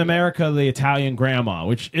 or yeah. in America the Italian grandma,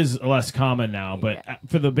 which is less common now. But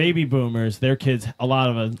for the baby boomers, their kids, a lot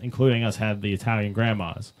of us, including us, had the Italian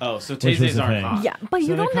grandmas. Oh, so Which was Teyzes the aren't thing. hot. Yeah, but So you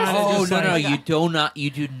they don't kinda necessarily. Oh just no, like- no, you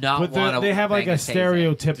do not But want to. they have like a Duly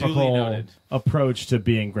stereotypical noted. approach to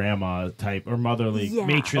being grandma type or motherly, Yeah.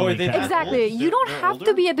 matronly. Oh, they- type. Exactly. Old? You don't They're have older?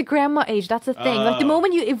 to be at the grandma age. That's the thing. Like the Oh.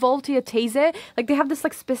 moment you evolve to a Teyze, like they have this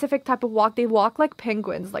like specific type of walk. They walk like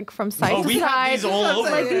penguins, like from side Oh, to we have side. these all over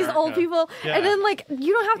like these America. old people. Yeah. And then like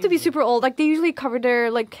you don't have to be super old. Like they usually cover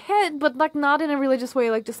their like head, but like not in a religious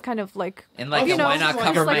way. Like just kind of like. And like, You know, why not just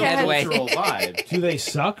cover like my a head way? Cultural vibe. Do they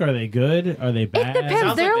suck? Are they good? Are they bad? It depends.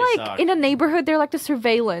 Sounds They're like they like suck. in a neighborhood. They're like the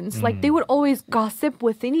surveillance. Like they would always gossip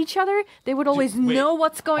within each other. They would always wait. know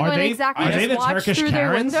what's going Are on they- exactly. are Just they the watch Turkish through their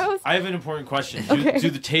Karens? windows. I have an important question. Okay. Do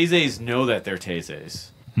the Teyzes know that they're Teyzes?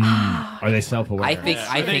 Are they self-aware? I think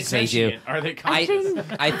Are they they do. sentient? Are they conscious?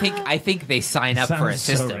 I think they sign up for a Sounds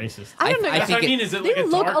so system. racist. I don't know. I That's think what I mean. it- Is it They like a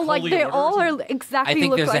look dark alike. holy They order all or are something? exactly I think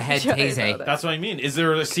look there's a like head each other, Teyze. though. That's what I mean. Is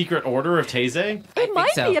there a secret order of Teyze? It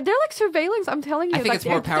might so. be. They're like surveillance. I'm telling you. I think like, it's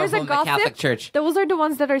more if there's powerful a in the Catholic gossip, Church. Those are the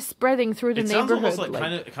ones that are spreading through the It sounds neighborhood. almost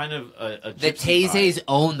like kind of a The gypsy Teyzes vibe.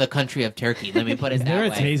 own the country of Turkey. Let me put it Is there a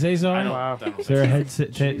that way. Teyze I zone? don't, Wow. I don't Is there a head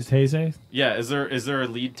Teyze? Yeah, is there a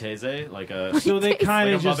lead Teyze? Like a So they kind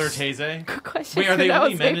like of a mother just Teyze? Good question. Wait, are they That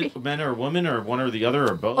only was maybe- men or women or one or the other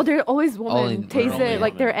or both? Oh, they're always Only- women. they're Teyze, only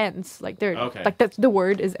like they're women. ends. Like they're Okay. like that's the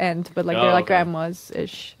word is end, but like Oh, they're like okay. grandmas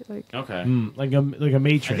ish. Like Okay. like a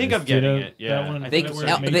matron. I think I'm Do you getting know it, yeah. that one? I They, think That word,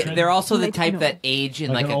 so. matron? they're also the Matron. type that age in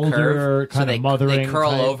Like like, an a older curve, so kind they, of mothering they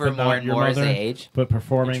curl type, over but more not and your more as mother, they age. but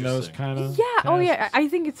performing those Interesting. kind of. yeah. Oh yeah. I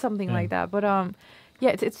think it's something like that. But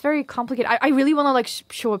Yeah, it's very complicated. I really want to like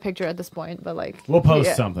show a picture at this point, but like we'll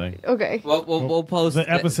post something. Okay. We'll post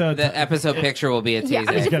the episode. The episode picture will be a Teyze. Yeah,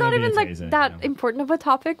 I mean, it's not even like that important of a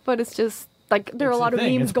topic, but it's just like there are a lot of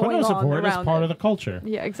memes going on around. It's part of the culture.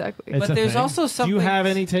 Yeah, exactly. But there's also something. Do you have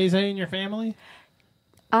any Teyze in your family?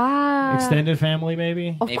 Extended family,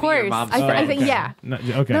 maybe. Of course. Your mom's I think okay. yeah. No,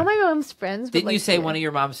 okay. Not my mom's friends. But Didn't you say one of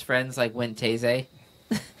your mom's friends like went Teyze?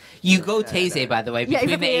 You go Teyze, by the way,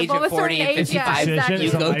 between the age of 40 and 55. Exactly.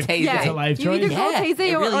 You go Teyze. It's a life You either choice. go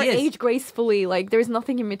Teyze or really age gracefully. Like there's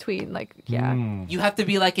nothing in between. Like You have to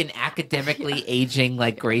be like an academically aging,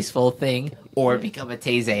 like graceful thing, or become a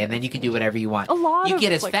Teyze, and then you can do whatever you want. You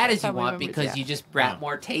get as fat as you want because you just wrap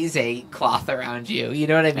more Teyze cloth around you. You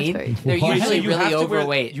know what I mean? They're usually really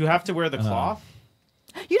overweight. You have to wear the cloth.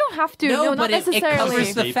 You don't have to. No, not but it necessarily.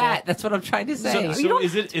 covers the fat. That's what I'm trying to say. So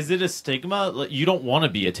is it a stigma? Like, you don't want to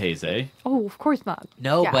be a Teyze. Oh, of course not.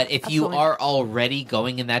 No, Yeah, but if absolutely. you are already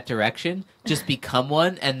going in that direction, just become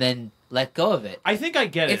one and then let go of it. I think I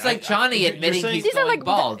get it. It's like Johnny admitting he's These are going like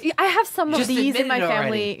bald. I have some of Just these in admit my it already.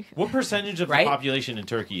 family. What percentage of the population in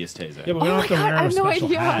Turkey is Teyze? Yeah, but we Oh don't my have to god, wear I have no special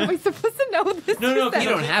idea. hat. How am I supposed to know this? No, You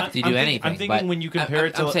don't have to do anything. I'm thinking but when you compare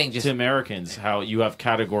it I'm saying just to Americans, how you have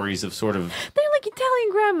categories of sort of. They're like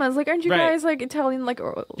Italian grandmas. Like, aren't you guys like Italian? Like,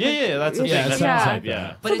 Yeah, that's a thing. Yeah, That's yeah. a type,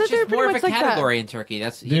 yeah. But So it's they're just more of pretty a much like that. category in Turkey.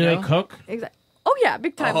 That's Do they cook? Exactly. Oh yeah,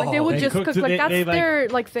 big time. Like they would They just cook. do Like that's their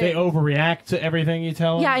like thing. They overreact to everything you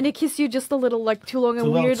tell them. Yeah, and they kiss you just a little like too long and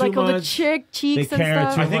Too long, weird, too like on the much. cheeks They and care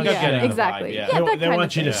stuff. too I think much. I get it. Exactly. Yeah. Yeah, that They kind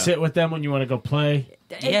want of you to thing. sit with them when you want to go play.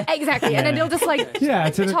 Yeah. Exactly, and then they'll just like Yeah,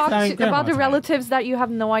 it's an talk Italian about the grandma type. relatives that you have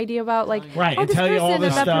no idea about, like Right, oh, and this tell you all person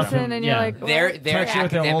this and that stuff, person, and yeah. you're like, well, Their Touch you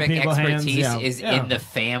with their old academic people hands, expertise yeah. is Yeah. in the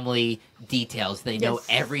family details. They know Yes.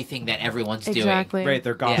 everything that everyone's exactly. Right,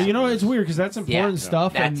 they're Yeah. gossip. But you know, it's weird because that's important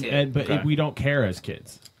stuff, that too. but Okay. we don't care as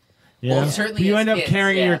kids. Well, Yeah. certainly you as end up kids,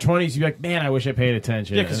 caring in yeah. your 20s. You're like, man, I wish I paid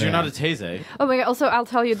attention. Yeah, because you're not a Teyze. Oh my god! Also, I'll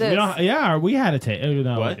tell you this: You know, yeah, we had a taste.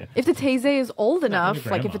 No, What? if the Teyze is old enough,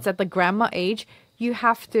 like if grandma. it's at the grandma age, you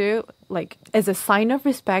have to like as a sign of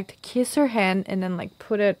respect, kiss her hand and then like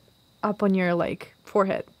put it up on your like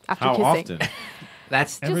forehead after How kissing. often?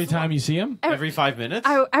 That's Every time you see him? Every 5 minutes?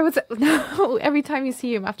 I would say no. Every time you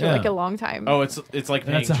see him after Yeah. like a long time. Oh, it's like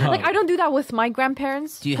paying That's a tribute. hug. Like I don't do that with my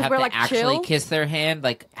grandparents. Do you 'cause have we're to like actually chill. kiss their hand?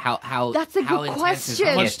 Like how That's a how good intense is question.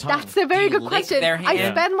 the much kiss? time? That's a very Do you good lick question. their I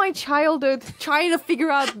hand? spent my childhood trying to figure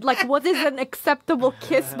out like what is an acceptable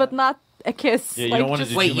kiss, but not a kiss. Yeah, you like, don't wanna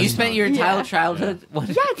just- do Wait, too you many spent times. your entire Yeah. childhood. What?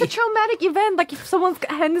 Yeah, it's a traumatic event. Like if someone's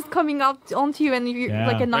hand is coming up onto you and you're Yeah.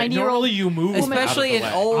 like a Right, 90-year-old. normally you move Especially out an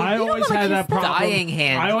of the way. old. I always wanna had that kiss problem. dying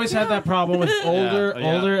hand. I always had that problem with older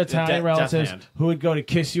Yeah. older The Italian death relatives hand. who would go to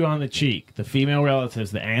kiss you on the cheek. The female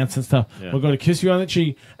relatives, the aunts and stuff, Yeah. would go to kiss you on the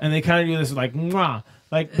cheek, and they kind of do this like mwah,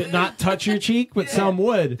 like but not touch your cheek, but some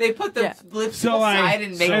would. They put the Yeah. lips So aside like,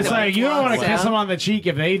 and make it's them like you don't want to kiss sound. them on the cheek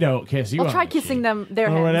if they don't kiss you. I'll on try the kissing cheek. them their or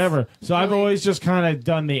hands. whatever. So I've always just kind of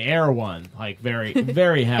done the air one, like very,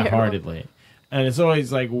 very half-heartedly, and it's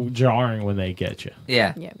always like jarring when they get you.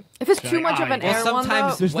 Yeah. Yeah. If it's too much of an Well, air one,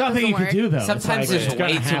 sometimes though, There's it nothing you doesn't can do work. though. It's Sometimes like, there's it's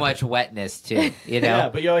gonna way too happen. much wetness too. You know. Yeah,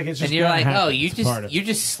 but you're like it's just. And you're gonna like, happen. oh, you It's part of-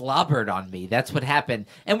 just slobbered on me. That's what happened.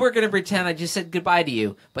 And we're gonna pretend I just said goodbye to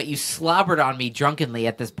you, but you slobbered on me drunkenly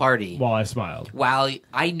at this party. While I smiled. While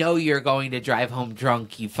I know you're going to drive home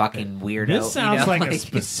drunk, you fucking weirdo. This sounds you know? like a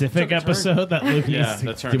specific episode that Luke Yeah, needs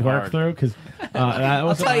that to turned work hard. through because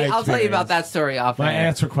I'll tell you about that story off My air.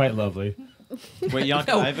 aunts were quite lovely. Wait, Yankı,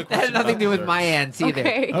 No, I have a that question. had nothing to do about with my aunts either.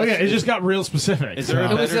 Okay. Okay, it just got real specific. Is there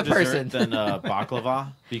a It was better a person. dessert than baklava?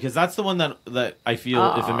 Because that's the one that I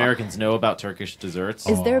feel if Americans know about Turkish desserts.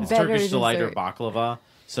 Is there a it's better Turkish delight or dessert? baklava.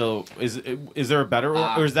 So is there a better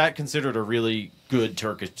or is that considered a really good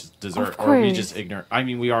Turkish dessert? Of Or are we course. just ignorant? I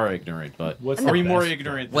mean, we are ignorant, but What's are the we more best?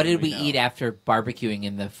 ignorant? What than did we know? eat after barbecuing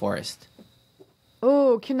in the forest?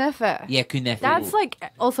 Oh, kunefe. Yeah, kunefe. That's like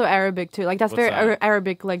also Arabic too. Like that's What's very that?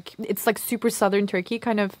 Arabic. Like it's like super southern Turkey,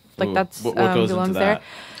 kind of like Ooh, that's what goes into belongs that? there.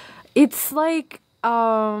 It's like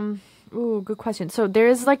ooh, good question. So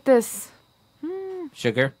there's like this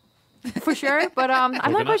sugar. for sure, but I'm not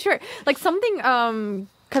Coconut? quite sure. Like something kind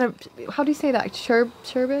of how do you say that?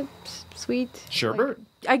 Sherbet, sweet. Sherbet?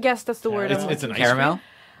 I guess that's the word. It's an ice Caramel. cream?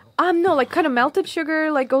 No, like kind of melted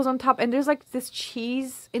sugar like goes on top, and there's like this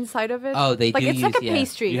cheese inside of it. Oh, they like do it's like use- a yeah.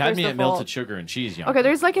 pastry. You had first me at of all. melted sugar and cheese, Yankı. Okay,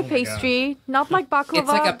 there's like a pastry, not like baklava. It's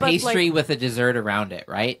like a but, pastry like, with a dessert around it,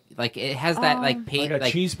 right? Like it has that like Like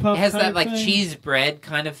a cheese It puff has type that like thing? cheese bread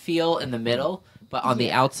kind of feel in the middle, but on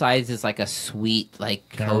the outsides is like a sweet like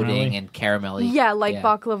coating and caramelly. Yeah, like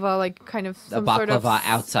baklava, like kind of some baklava sort of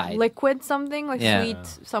outside liquid something, like sweet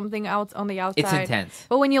something out on the outside. It's intense.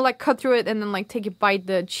 But when you like cut through it and then like take a bite,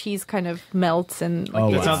 the cheese kind of melts and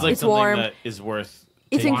like it sounds like it's something warm. that is worth.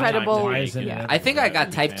 It's incredible. I think I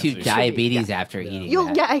got type 2 diabetes after eating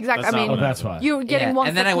that. Yeah, exactly. I mean, that's why. You're getting one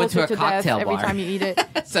and then I went to a cocktail every bar time you eat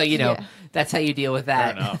it. So, that's how you deal with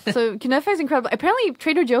that. So kunefe is incredible. Apparently,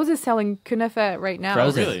 Trader Joe's is selling kunefe right now.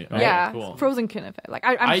 Frozen. Really? Yeah, cool. frozen kunefe. Like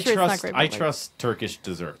I'm sure it's not great. I trust Turkish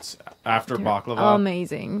desserts after baklava.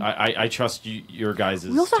 Amazing. I trust your guys'.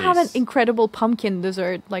 We also have an incredible pumpkin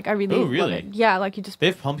dessert. Like I really love it. Yeah, like you just they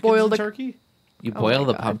have pumpkins boil in Turkey. You boil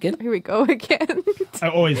the pumpkin? Here we go again. I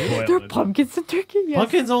always boil There are it. pumpkins in Turkey. Yes.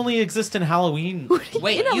 Pumpkins only exist in Halloween.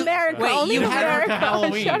 Wait, in America. Only you in have America.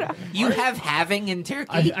 Halloween. Shut up. You have having in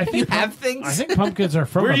Turkey. I think you have things. I think pumpkins are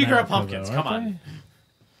from Where do you grow America, pumpkins? though, Come aren't on.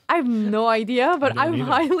 I have no idea, but I'm either.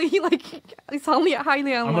 highly it's highly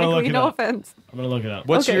gonna look unlikely. it No up. offense. I'm gonna look it up.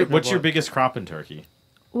 What's Okay. your biggest crop in Turkey?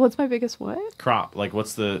 What's my biggest what? Crop, like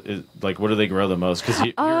what's what do they grow the most? Because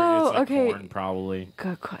it's like okay. corn probably.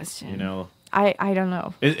 Good question. You know, I don't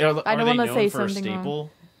know. are I don't they wanna known say for a something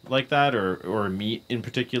staple like that, or meat in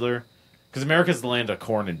particular? Because America's the land of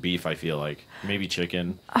corn and beef. I feel like maybe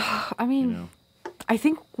chicken. I mean, You know? I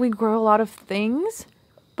think we grow a lot of things,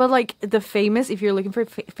 but like the famous, if you're looking for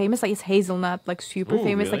famous, like it's hazelnut, like super Ooh,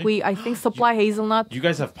 famous. really? Like I think supply hazelnut. You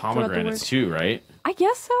guys have pomegranates too, right? I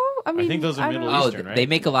guess so. I mean, think those are I don't Middle know. Eastern, right? They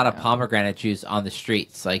make a lot of pomegranate juice on the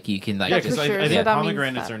streets. Like you can like Yeah, just because for sure. I So think that means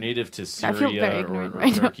pomegranates that- are native to I feel very Syria ignorant or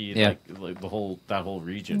right now. Turkey, Yeah. like that whole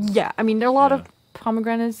region. Yeah, I mean there are a lot Yeah. of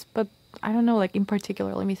pomegranates, but I don't know. Like in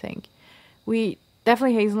particular, let me think. We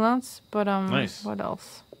definitely hazelnuts, but Nice. what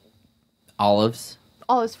else? olives.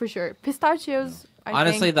 Olives for sure. Pistachios. I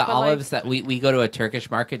Honestly, think, the but, olives that we go to a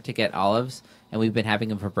Turkish market to get olives, and we've been having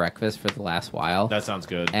them for breakfast for the last while. That sounds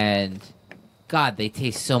good. And God, they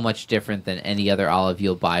taste so much different than any other olive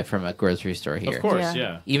you'll buy from a grocery store here. Of course, Yeah.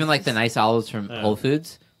 yeah. Even like the nice olives from Whole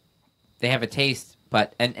Foods, they have a taste,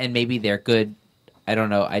 but and maybe they're good. I don't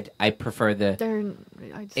know. I prefer the.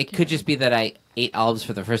 It could just be that I ate olives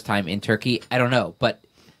for the first time in Turkey. I don't know, but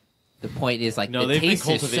the point is like No, the they've been taste is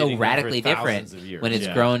cultivating so them for radically thousands different of years. when it's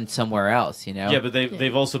Yeah. grown somewhere else. You know. Yeah, but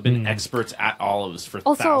they've also been experts at olives for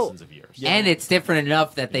Also- thousands of years. And it's different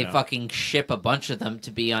enough that they Yeah. fucking ship a bunch of them to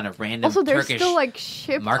be on a random Also, there's Turkish still like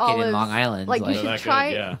shipped market olives. in Long Island. Like we Like, should that good, try.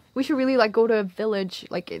 yeah. We should really like go to a village,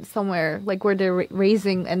 like somewhere, like where they're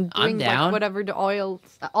raising and I'm doing down. like whatever the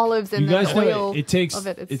olives and You then guys the know oil. it takes of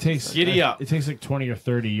it. it It's takes so Giddy up. It takes like 20 or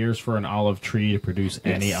 30 years for an olive tree to produce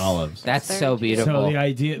any olives. that's Very so beautiful. So the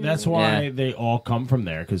idea that's why Yeah. they all come from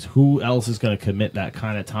there, because who else is going to commit that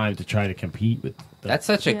kind of time to try to compete with That's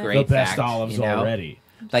such a Yeah. great the best fact, olives you know? already?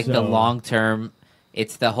 Like the So- long term,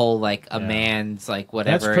 it's the whole like a Yeah. man's like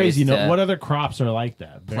whatever. That's crazy. is You know to what other crops are like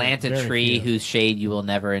that? plant a Very tree few. whose shade you will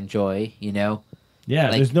never enjoy. You know, Yeah,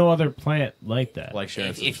 like- there's no other plant like that. Like share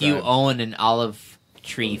and if you subscribe. own an olive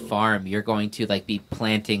tree farm, you're going to like be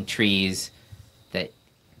planting trees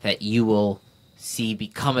that you will see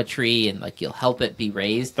become a tree, and like you'll help it be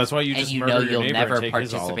raised. That's why you and just you murder know your you'll neighbor never and take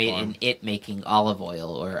his olive participate farm. in it making olive oil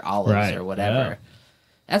or olives Right, or whatever. yeah.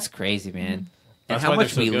 That's crazy, man. And That's how why they're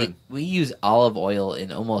much so good. we use olive oil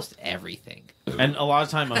in almost everything. And a lot of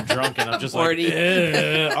time I'm drunk and I'm just like, 40.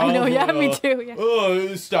 I know, yeah, me too. Yeah.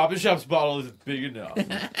 Oh, Stop and Shop's bottle isn't big enough.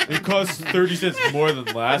 It costs 30 cents more than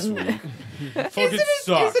last week. Fucking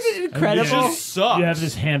sucks. Isn't it It incredible? just sucks. You have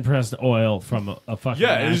this hand pressed oil from a fucking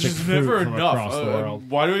yeah, it's magic just fruit never from enough. across the world.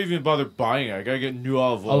 Why do I even bother buying it? I gotta get new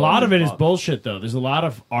olive oil. A lot of it every is month. bullshit, though. There's a lot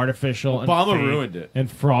of artificial Obama and fake ruined it. and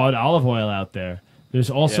fraud olive oil out there. There's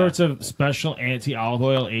all Yeah. sorts of special anti-olive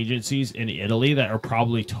oil agencies in Italy that are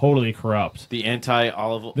probably totally corrupt. The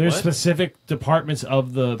anti-olive oil. There's what? specific departments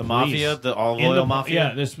of the police mafia, the olive in oil mafia?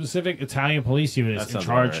 Yeah, there's specific Italian police units That in sounds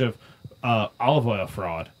charge about of olive oil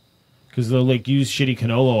fraud, because they'll like use shitty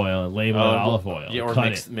canola oil and label it olive oil. Yeah, or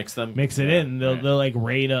cut mix them. mix it in. They'll like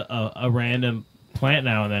raid a random plant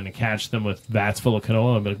now and then and catch them with vats full of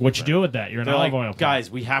canola and be like, "What you do with that? You're an They're olive like, oil plant.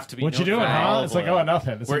 guys, we have to be. What you known doing, for huh?" olive It's like, oil. "Oh,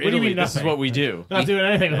 nothing." It's We're like, what do you Italy. mean This is nothing? what we do. Not doing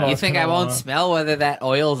anything with all You this think I canola won't oil. smell whether that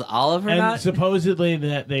oil's olive or And not? supposedly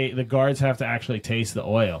that the guards have to actually taste the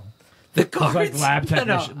oil. The It's guards, like lab No,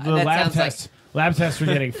 technicians. The that lab sounds tests. Lab tests are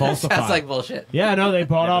getting Like, falsified. sounds like bullshit. Yeah, no, they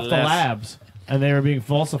bought off the Nevertheless. labs and they were being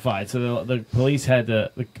falsified. So the police had to,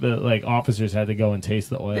 the like officers had to go and taste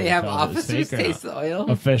the oil. They to have tell if it was officers fake or taste not. the oil.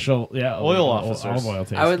 Official, yeah, Oil olive officers. oil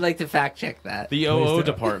taste. I would like to fact check that. The Please OO do.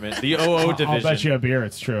 department, the OO division. I'll bet you a beer.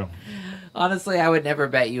 It's true. Honestly, I would never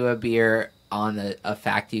bet you a beer on a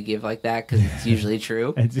fact you give like that because it's usually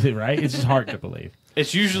true. Right? It's just hard to believe.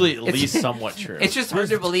 It's usually at least somewhat true. It's just hard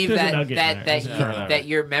to believe that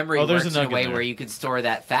your memory works in a way where you can store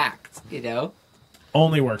that fact. You know,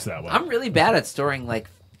 only works that way. I'm really bad at storing like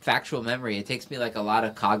factual memory. It takes me like a lot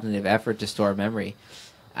of cognitive effort to store memory.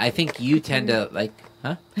 I think you tend to like,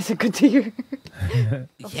 huh? Is it good to hear?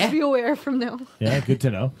 Yeah. Be aware from now. Yeah, good to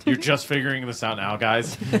know. You're just figuring this out now,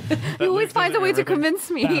 guys. He always finds a way to convince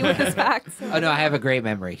me with his facts. Oh no, I have a great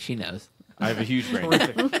memory. She knows. I have a huge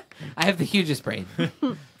brain. I have the hugest brain.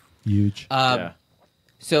 Huge.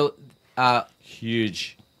 So,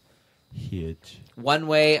 huge. One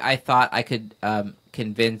way I thought I could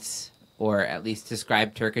convince or at least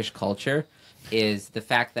describe Turkish culture is the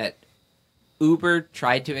fact that Uber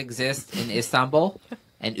tried to exist in Istanbul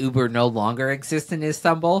and Uber no longer exists in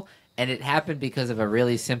Istanbul, and it happened because of a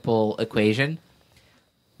really simple equation.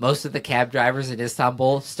 Most of the cab drivers in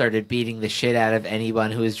Istanbul started beating the shit out of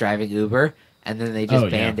anyone who was driving Uber, and then they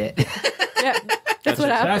just banned it. Yeah, that's what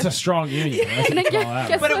happened. That's a strong union.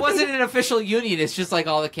 But it wasn't an official union. It's just like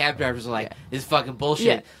all the cab drivers were like, this is fucking bullshit.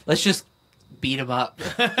 Yeah. Let's just beat them up.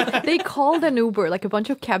 They called an Uber, like a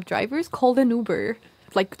bunch of cab drivers called an Uber.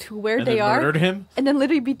 Like to where they are, murdered him, and then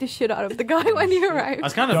literally beat the shit out of the guy when he arrived.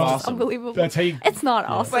 That's kind of awesome. Unbelievable. That's how you. It's not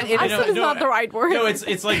awesome. But awesome is not the right word. No,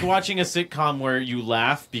 it's like watching a sitcom where you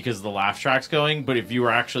laugh because the laugh track's going, but if you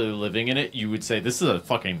were actually living in it, you would say this is a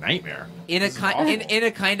fucking nightmare. In a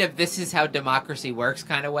kind of this is how democracy works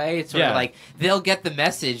kind of way. It's sort of like they'll get the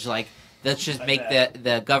message like let's just make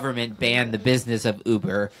the government ban the business of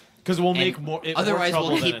Uber because we'll make more. Otherwise,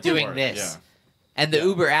 more we'll keep doing this. Yeah. And the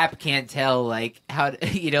Uber app can't tell, like, how,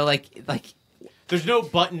 like... There's no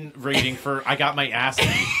button rating for, I got my ass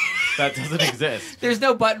beat. That doesn't exist. There's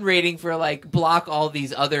no button rating for, like, block all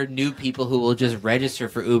these other new people who will just register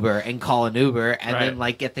for Uber and call an Uber and then,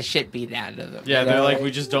 like, get the shit beat out of them. Yeah, they're like,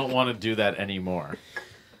 we just don't want to do that anymore.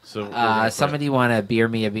 So somebody want to beer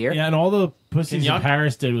me a beer? Yeah, and all the pussies in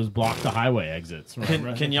Paris did was block the highway exits.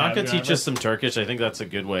 Can Yankı teach us some Turkish? I think that's a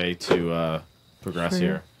good way to progress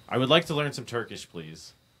here. I would like to learn some Turkish,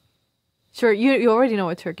 please. Sure, you already know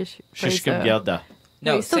what Turkish phrase. Shishkim gelda.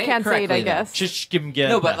 No, you still can't say it, I guess. Shishkim gelda.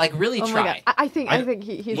 No, but like really try. My God. I think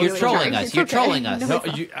he's You're really trolling trying. us. You're trolling us. No,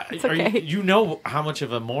 you know how much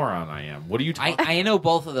of a moron I am. What are you talking? I know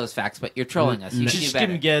both of those facts, but you're trolling us. You should do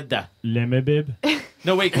better. Shishkim gelda. Lemebib.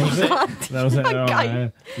 No, wait. Can you say? That was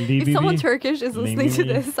it. If someone Turkish is listening to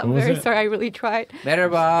this, I'm very sorry. I really tried.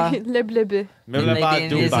 Merhaba. Leblebi. Leblebi.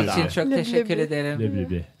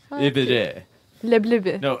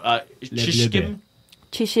 Leblebi. No, Shishkim.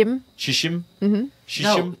 Chishim. Shishim. Mm-hmm. Shishim.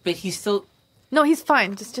 No, but he's still... No, he's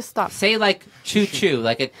fine. Just stop. Say like choo-choo,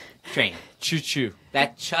 like a train. Choo-choo.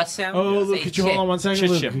 That ch sound? Oh, look, could you hold on one second?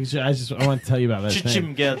 Luke, I want to tell you about that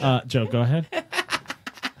thing. Joe, go ahead.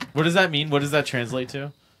 What does that mean? What does that translate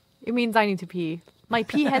to? It means I need to pee. My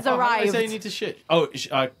pee has arrived. How do I say I need to shit? Oh,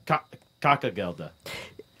 kaka gelda.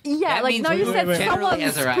 Yeah, that like now you said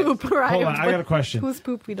someone's poop arrived. Hold on, I got a question. Whose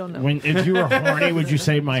poop we don't know. If you were horny, would you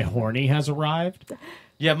say my horny has arrived?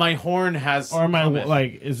 Yeah, my horn has. Or my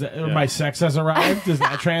my sex has arrived? Does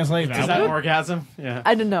that translate? Is that orgasm? Yeah.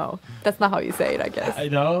 I don't know. That's not how you say it, I guess. I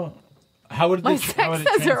know. How would my sex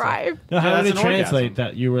has arrived? No, how would it translate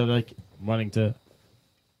that you were like wanting to?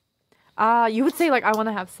 You would say like I want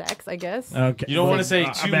to have sex, I guess. Okay. You don't want to say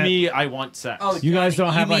me, I want sex. Oh, you guys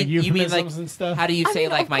don't have like euphemisms and stuff. How do you say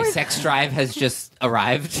like my sex drive has just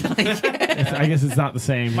arrived? I guess it's not the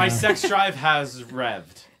same. My sex drive has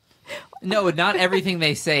revved. No, not everything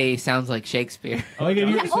they say sounds like Shakespeare. Also,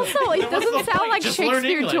 it doesn't sound like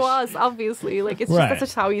Shakespeare to us, obviously. Like, it's just that's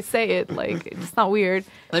just how you say it. Like, it's not weird.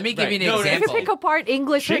 Let me give you an example. If you pick apart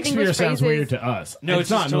English or English phrases... sounds weird to us. No,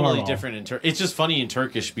 it's not totally different in Turkish. It's just funny in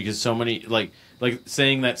Turkish because so many, like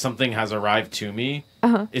saying that something has arrived to me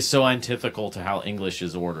is so antithetical to how English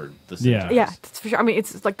is ordered. Yeah, that's for sure. I mean,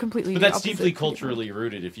 it's like completely. But that's deeply culturally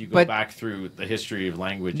rooted. If you go back through the history of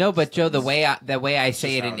language. No, but Joe, the way I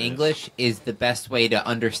say it in English is the best way to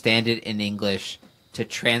understand it in English to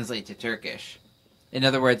translate to Turkish. In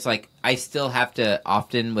other words, like I still have to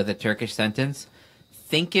often with a Turkish sentence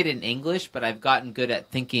think it in English, but I've gotten good at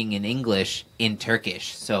thinking in English in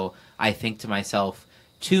Turkish. So I think to myself,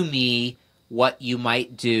 to me, what you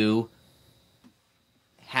might do.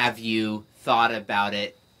 Have you thought about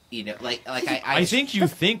it? You know, I think you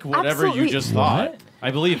think whatever you just thought.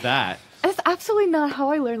 I believe that. That's absolutely not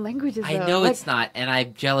how I learn languages. I know it's not, and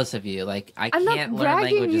I'm jealous of you. Like I can't learn languages like that. I'm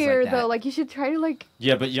not bragging here, though. Like you should try to like.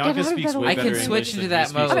 Yeah, but Yankı speaks way better English. I can switch into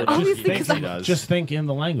that mode. Obviously, just think in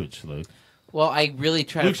the language, Luke. Well, I really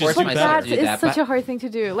try Luke, to force just do myself better. to do that. It's such a hard thing to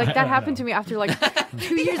do. Like that happened to me after like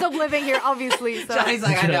 2 years of living here, obviously. So. Johnny's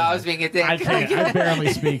like, I know, I was being a dick. I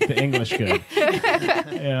barely speak the English good.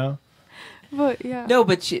 Yeah. But yeah. No,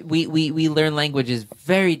 but we learn languages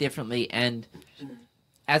very differently, and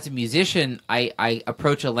as a musician, I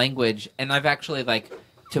approach a language, and I've actually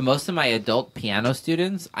to most of my adult piano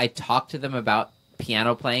students, I talk to them about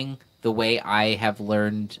piano playing the way I have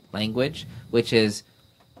learned language, which is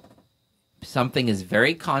something is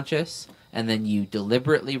very conscious, and then you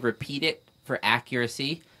deliberately repeat it for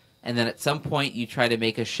accuracy, and then at some point you try to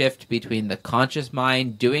make a shift between the conscious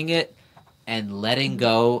mind doing it and letting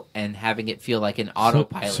go and having it feel like an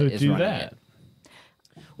autopilot so is do running that. it.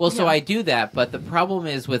 Well, so I do that, but the problem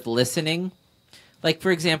is with listening. Like,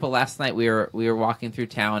 for example, last night we were walking through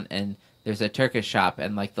town, and there's a Turkish shop,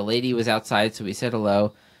 and the lady was outside, so we said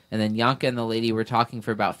hello, and then Yankı and the lady were talking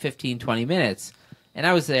for about 15, 20 minutes, and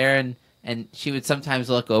I was there, and she would sometimes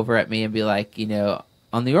look over at me and be like,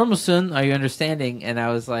 on the Ormusun, are you understanding? And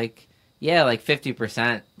I was like, yeah,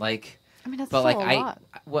 50%. I mean, that's but still a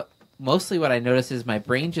lot. Mostly what I notice is my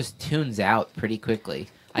brain just tunes out pretty quickly.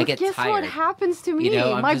 I get guess tired. What happens to me?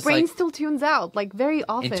 My brain still tunes out very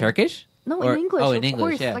often. In Turkish? No, Or- in English. oh, in of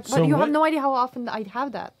English, course. yeah. But So you have what- no idea how often I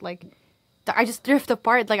have that. I just drift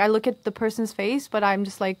apart. I look at the person's face, but I'm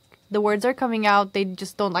just the words are coming out. They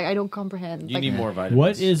just don't I don't comprehend. You need more vitamins.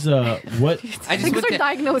 What is what? I just Things went are to,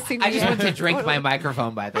 diagnosing me. I just went to drink my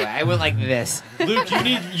microphone, by the way. I went like this. Luke,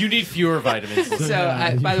 you need fewer vitamins.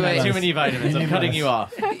 So, by the way, Too many vitamins. I'm cutting you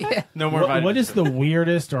off. No more vitamins. What is the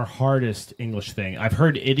weirdest or hardest English thing? I've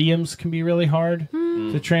heard idioms can be really hard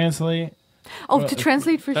to translate. Oh, to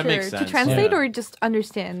translate for that sure. makes To sense. translate Yeah. or just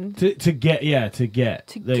understand. To get.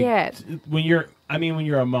 get. When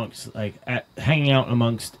you're amongst hanging out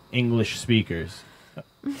amongst English speakers.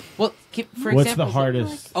 well, for What's example, the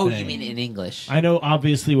hardest? Oh, thing? you mean in English? I know,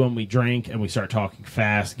 obviously, when we drink and we start talking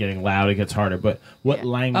fast, getting loud, it gets harder. But what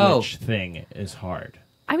language thing is hard?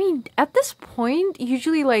 I mean, at this point,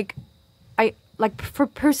 usually for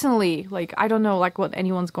personally, I don't know what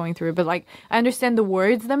anyone's going through, but I understand the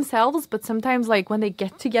words themselves, but sometimes when they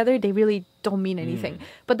get together, they really don't mean anything.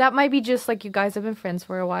 But that might be just you guys have been friends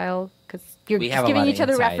for a while because you're We just have a giving lot of each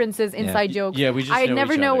other inside- references, yeah. inside jokes. Yeah, we just I know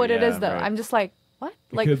never each know other, what it yeah, is though. right. I'm just what?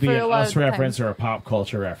 It could be for an a lot us of the time. reference or a pop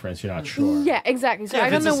culture reference. You're not sure. Yeah, exactly. So Yeah, I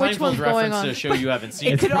if don't it's know a which Seinfeld one's going reference on. to a show you haven't seen.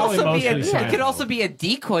 It It's could probably also be mostly it could Seinfeld. also be a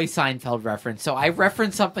decoy Seinfeld reference. So I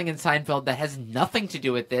reference something in Seinfeld that has nothing to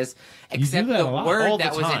do with this, except that the a lot. word All the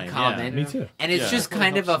that was time, in yeah. common. Me too. And it's Yeah. just Really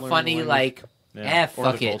kind of a helps learn funny the language. Yeah. Or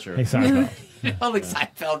fuck the it. culture. Hey, Seinfeld. Only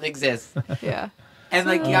Seinfeld exists. Yeah. And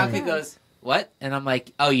Yankı goes, "What?" And I'm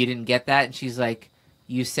like, "Oh, you didn't get that?" And she's like,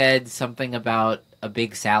 "You said something about a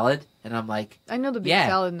big salad." And I'm like, I know the big Yeah.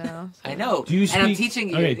 salad now. "I know." Do you speak? and I'm teaching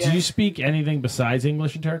you. Okay. yeah. Do you speak anything besides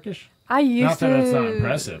English and Turkish? I used Not that to. that's not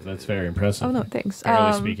impressive. That's very impressive. Oh no, thanks. I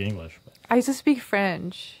barely speak English. But I used to speak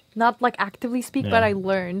French. Not actively speak, but Yeah. I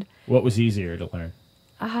learned. what was easier to learn?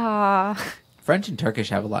 French and Turkish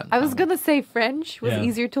have a lot. In I was common. gonna say French was Yeah.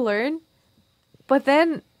 easier to learn, but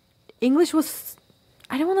then English was.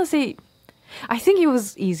 I don't want to say. I think it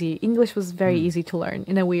was easy. English was very easy to learn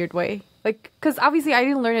in a weird way. Because obviously I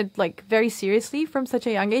didn't learn it very seriously from such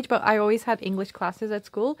a young age, but I always had English classes at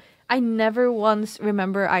school. I never once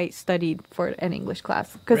remember I studied for an English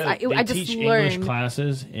class because Really? I They just teach learned. English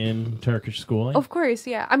classes in Turkish schooling. Of course,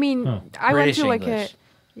 yeah. I mean, Huh. I British went to English.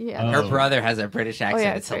 yeah. Her brother has a British accent.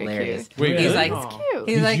 yeah, it's it's very hilarious. cute. Wait, He's really? like, It's cute.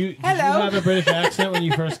 he's like, did you "Hello." have a British accent when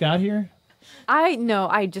you first got here?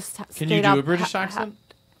 I just Can straight you do up a British ha- accent?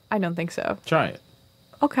 I don't think so. Try it.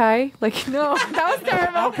 Okay, no, that was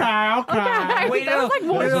terrible. Okay. Wait, that was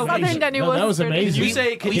more no, southern than it no, was. that was British.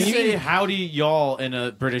 amazing. Can you say howdy y'all in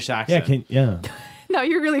a British Yeah, accent? No,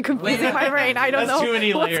 you're really confusing my brain. I don't That's know too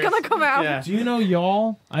many what's layers. gonna come out. Yeah. Do you know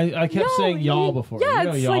y'all? I kept saying y'all before. Yeah, you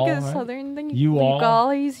know it's y'all, like a right? southern thing. You all?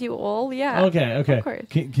 Guys, you all, yeah. Okay. Of course.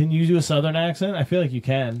 Can you do a southern accent? I feel like you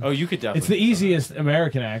can. Oh, you could definitely. It's the easiest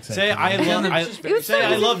American accent. Say I love. It was say so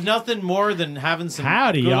I easy. love nothing more than having some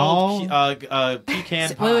Howdy, good old y'all.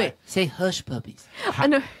 pecan pie. Wait. Say hush puppies. I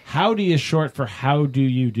know. Howdy is short for how do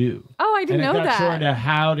you do? Oh, I didn't and know it got that. shortened to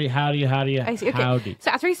howdy. I see. Okay. Howdy.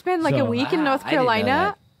 So after I spent a So- week in North I didn't know Carolina,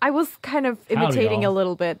 that. I was kind of imitating y'all. a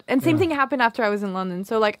little bit. And same thing happened after I was in London.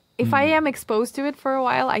 So if I am exposed to it for a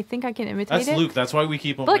while, I think I can imitate That's it. Luke. That's why we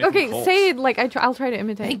keep him. But away from okay, cults. say it I'll try to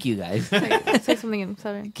imitate. Thank you guys. Say something in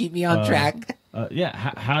Southern. Keep me on track. Yeah.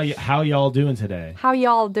 How y'all doing today? How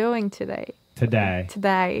y'all doing today?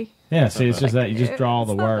 Today. Yeah, see, it's just that you just draw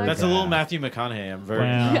the word. That's a little Matthew McConaughey. I'm very.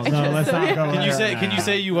 Well, no, let's not go. Can you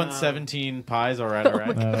say you want 17 pies? All right.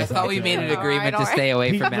 I thought we made an agreement to stay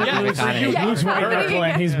away from Matthew McConaughey. Luke's waiting,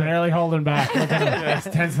 and he's barely holding back. Look at him.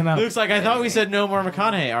 He's tensing up. Luke's like, I thought we said no more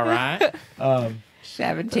McConaughey. All right.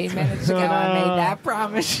 17 minutes ago, I made that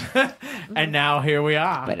promise. And now here we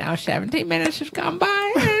are. But now 17 minutes has gone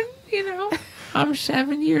by, and, I'm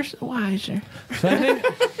 7 years wiser. So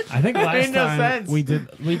I think last time we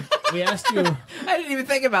asked you. I didn't even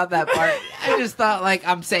think about that part. I just thought,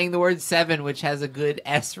 I'm saying the word 7, which has a good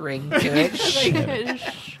S ring to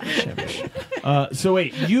it. So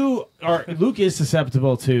wait, Luke is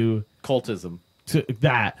susceptible to cultism. To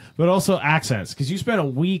that, but also accents, because you spent a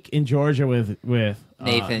week in Georgia with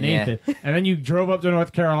Nathan, and then you drove up to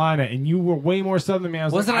North Carolina, and you were way more southern than me.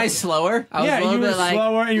 Wasn't I slower? I was a little you were bit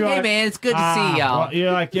slower, and you were hey man, it's good to see y'all. Well,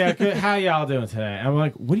 you're like, yeah, good. How y'all doing today? I'm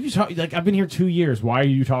like, what are you talking? Like, I've been here 2 years. Why are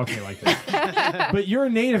you talking to me like this? But you're a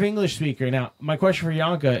native English speaker. Now, my question for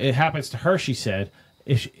Yankı, it happens to her. She said,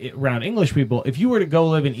 around English people, if you were to go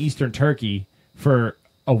live in Eastern Turkey for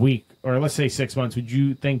a week, or let's say 6 months, would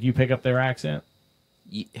you think you pick up their accent?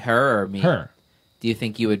 Her or me? Her. Do you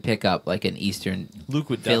think you would pick up an Eastern Luke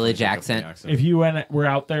would village accent? If you were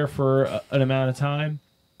out there for an amount of time?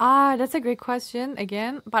 That's a great question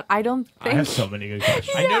again, but I don't think... I have so many good questions.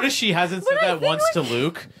 I noticed she hasn't said that once to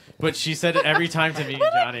Luke, but she said it every time to me and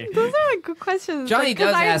Johnny. Those are good questions. Johnny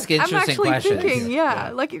does ask interesting questions. I'm actually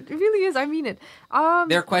thinking, it really is. I mean it.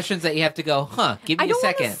 There are questions that you have to go, give me a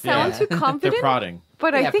second. I don't want to sound too confident. They're prodding.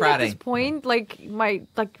 But I think at this point,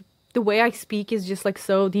 the way I speak is just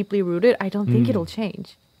so deeply rooted. I don't think it'll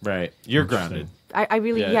change. Right. You're grounded. I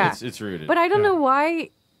really, It's rooted. But I don't know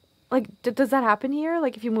why. Does that happen here?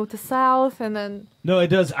 If you move to South and then... No, it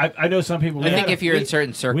does. I know some people... I think if you're in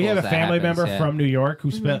certain circles, we have a family member from New York who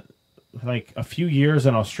spent a few years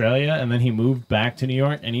in Australia, and then he moved back to New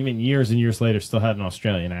York, and even years and years later still had an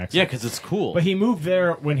Australian accent. Yeah, because it's cool. But he moved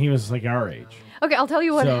there when he was our age. Okay, I'll tell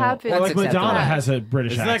you what happened. Well, Madonna has a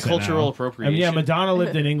British accent. Isn't that cultural appropriation? Yeah, Madonna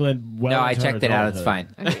lived in England. No, I checked it out. It's fine.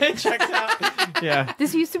 Checked out. Yeah.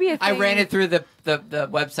 This used to be a thing. I ran it through the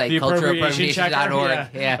website, culturalappropriation.org.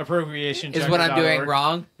 Yeah. Appropriation is what I'm doing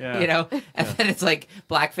wrong. Yeah. And then it's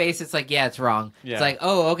blackface. It's it's wrong. Yeah. It's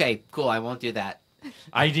oh, okay, cool. I won't do that.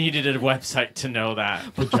 I needed a website to know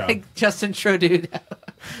that. Good job. Justin Trudeau.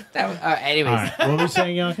 Anyways, right. What were we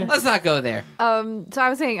saying, Yankı? Let's not go there. So I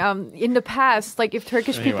was saying, in the past, if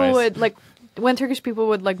Turkish people would when Turkish people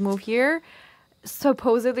would move here,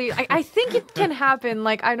 supposedly, I think it can happen.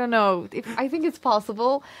 I don't know. I think it's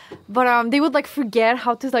possible, but they would forget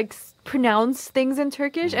how to pronounce things in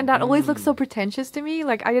Turkish, and that always looks so pretentious to me.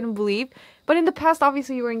 I didn't believe. But in the past,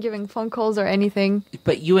 obviously, you weren't giving phone calls or anything.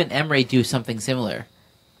 But you and Emre do something similar.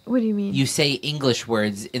 What do you mean? You say English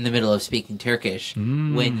words in the middle of speaking Turkish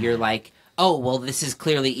when you're oh, well, this is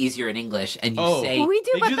clearly easier in English, and you say... We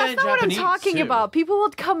do, but that's not what I'm talking about. People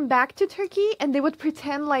would come back to Turkey, and they would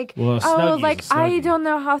pretend I don't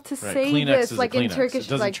know how to say Kleenex this, in Turkish. It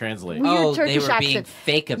doesn't translate. Weird Turkish they were accent. being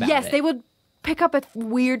fake about it. Yes, they would pick up a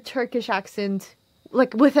weird Turkish accent,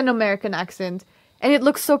 with an American accent. And it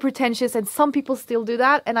looks so pretentious, and some people still do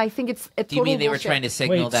that, and I think it's a total Do you mean they were bullshit. trying to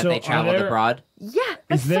signal that they traveled abroad? Yeah,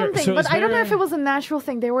 that's something. But I don't know if it was a natural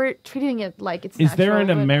thing. They were treating it like it's natural. Is there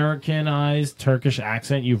an Americanized Turkish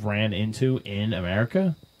accent you've ran into in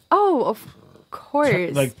America? Oh, of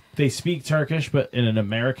course. They speak Turkish, but in an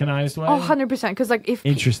Americanized way? Oh, 100%. Because,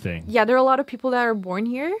 Interesting. Yeah, there are a lot of people that are born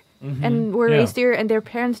here and were raised here, and their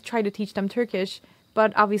parents try to teach them Turkish,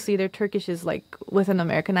 but obviously their Turkish is, with an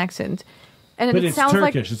American accent. And but it it's sounds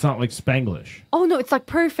Turkish. It's not like Spanglish. Oh, no, it's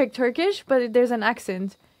perfect Turkish, but there's an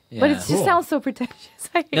accent. Yeah. But it just sounds so pretentious.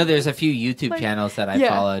 No, there's a few YouTube channels that I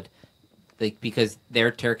followed because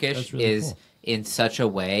their Turkish really is in such a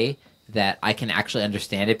way that I can actually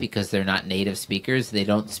understand it because they're not native speakers. They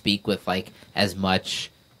don't speak with as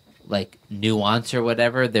much nuance or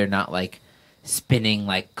whatever. They're not spinning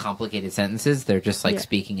complicated sentences. They're just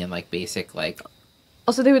speaking in basic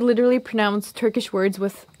Also, they would literally pronounce Turkish words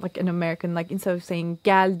with an American, instead of saying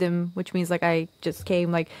geldim, which means I just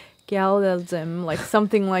came, geldim,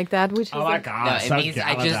 something like that, which is no, it means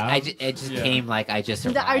I just came I just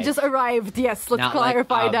arrived. I just arrived. Yes, let's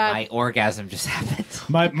clarify that. My orgasm just happened.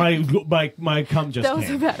 My cum just came. That was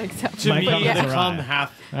a bad example. To me, the cum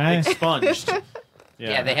hath expunged.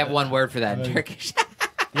 Yeah, they have one word for that in Turkish.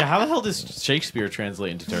 Yeah, how the hell does Shakespeare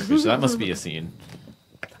translate into Turkish? That must be a scene.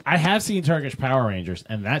 I have seen Turkish Power Rangers,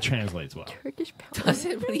 and that translates well. Turkish Power Rangers?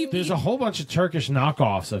 What do you mean? There's a whole bunch of Turkish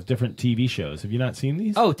knockoffs of different TV shows. Have you not seen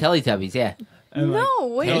these? Oh, Teletubbies, yeah. No,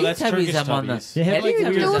 wait. No, that's Turkish I'm on the. They have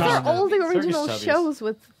those are all the original shows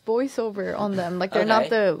with voiceover on them. Like they're not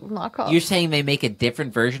the knockoff. You're saying they make a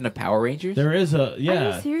different version of Power Rangers? There is a Are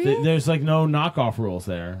you serious? There's like no knockoff rules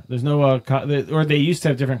there. There's no or they used to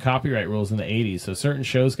have different copyright rules in the 80s, so certain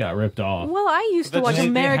shows got ripped off. Well, I used to watch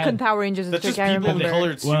American Power Rangers. That's just I people in remember.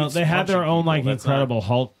 colored suits. Well, they had their own like punching people. Incredible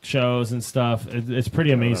Hulk shows and stuff. It's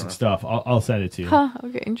pretty amazing stuff. I'll send it to you. Huh?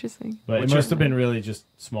 Okay, interesting. But it must have been really just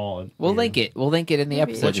small. And We'll weird. link it. We'll link it in the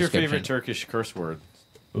episode What's your description. favorite Turkish curse word?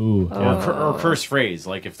 Ooh, Or curse phrase?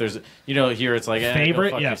 Like if there's, here it's like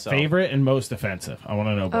favorite, go fuck yourself. favorite and most offensive. I want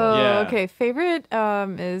to know both. Oh, okay. Favorite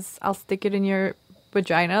is I'll stick it in your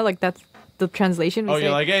vagina. Like that's the translation. We Oh, say,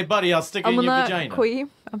 you're like, hey buddy, I'll stick it in your Amına vagina. koyayım.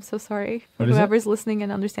 I'm so sorry for What is it? whoever's listening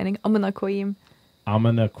and understanding. Amına koyayım.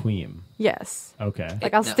 Amına koyayım. Yes. Okay.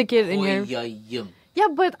 Like I'll stick it in your. Yeah,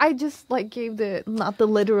 but I just like gave not the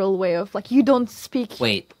literal way of like you don't speak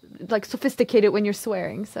like sophisticated when you're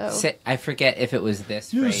swearing. So I forget if it was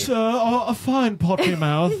this You phrase. sir are a fine potty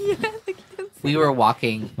mouth. We were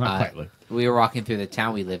walking. Not quite, Luke. We were walking through the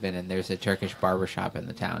town we live in, and there's a Turkish barber shop in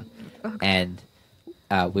the town. Okay. And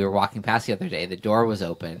we were walking past the other day. The door was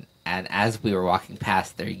open, and as we were walking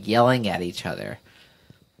past, they're yelling at each other,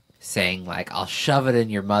 saying like, "I'll shove it in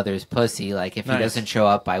your mother's pussy." Like if he doesn't show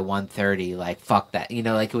up by 1:30, like fuck that.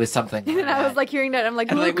 Like it was something. and I was like hearing that. I'm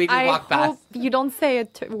like, And, look, we just I walked past. hope you don't say a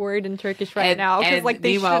word in Turkish right now because like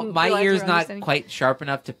they meanwhile, shouldn't my realize ear's we're not understanding. quite sharp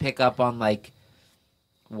enough to pick up on like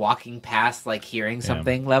walking past, like hearing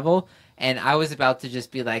something level, and I was about to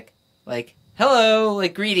just be like hello,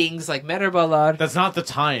 like greetings, like merhabalar. That's not the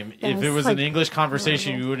time. Yeah, If it it's was like an English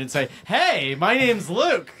conversation, you wouldn't say, "Hey, my name's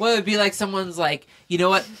Luke." Well, it'd be like someone's like, you know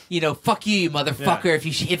what, fuck you, motherfucker.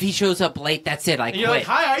 Yeah. If he shows up late, that's it. I And you're quit. like,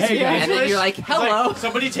 "Hi, I Hey, speak guys." And then English." you're like, It's "Hello."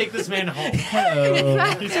 somebody take this man home. Hello.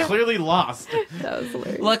 He's clearly lost. That was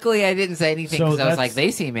hilarious. Luckily, I didn't say anything So because I was that's- like,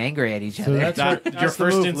 they seem angry at each So other. that's Your the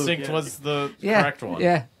first move, instinct Luke, yeah. was the yeah, correct one.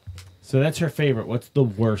 Yeah. So that's her favorite. What's the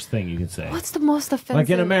worst thing you can say? What's the most offensive? Like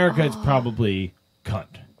in America, it's probably cunt,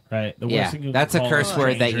 right? The Yeah, thing you can that's a call curse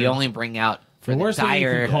word that you stranger. only bring out for The the worst thing you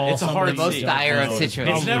dire. can call It's a somebody hard most C. dire of is situations.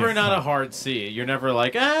 It's probably never not fuck. a hard C. You're never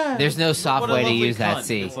like, There's no soft what a way to lovely use that cunt.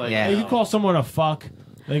 C. It's like, Yeah. If you call someone a fuck,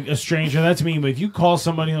 like a stranger, that's mean. But if you call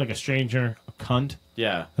somebody like a stranger a cunt,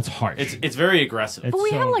 Yeah. that's harsh. It's very aggressive. It's But we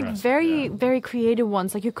so have like aggressive. very very creative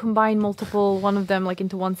ones. Like you combine one of them like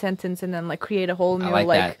into one sentence and then like create a whole new like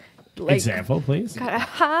that. Example, please.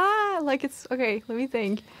 Like it's okay. Let me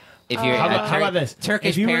think. If you're How about this?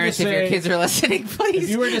 Turkish If you were to parents, if your say- kids are listening, please If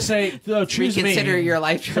you were to say, no, choose reconsider me, your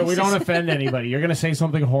life choices. so we don't offend anybody, you're going to say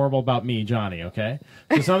something horrible about me, Johnny, okay?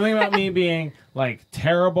 So something about me being, like,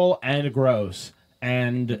 terrible and gross,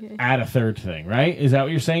 and add a third thing, right? Is that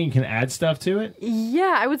what you're saying? You can add stuff to it?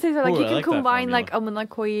 Yeah, I would say that like Ooh, you I can like that combine formula. like amına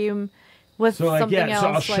koyayım with So, like, something yeah, else. so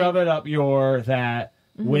I'll like, shove it up that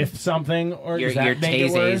with something, or Your- does that your make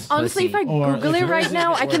it Teyzes. worse? Honestly, if I Or Google if it it right is,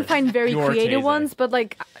 now, it's I can worse. find very Your creative Teyze. ones, but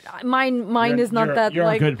like mine is not that you're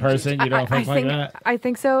like a good person. You don't think like that? I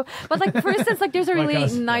think so. But like for instance, like there's a Like really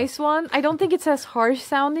us, yeah. nice one. I don't think it's as harsh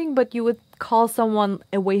sounding, but you would call someone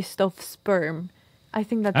a waste of sperm. I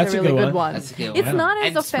think that's a really good one. That's a good It's one. not as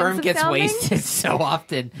and offensive sperm gets sounding. wasted so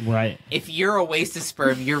often. Right. If you're a waste of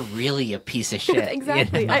sperm, you're really a piece of shit.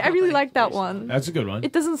 Exactly. You know? I really like that one. That's a good one.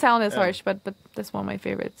 It doesn't sound as harsh, but that's one of my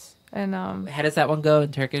favorites. And How does that one go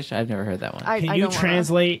in Turkish? I've never heard that one. I Can you don't wanna-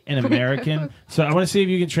 translate an American? So I want to see if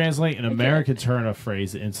you can translate an American turn of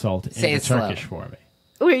phrase insult Say into it slow. Turkish for me.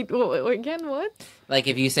 Wait, again? What? Like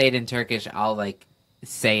if you say it in Turkish, I'll like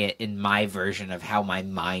say it in my version of how my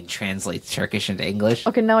mind translates Turkish into English.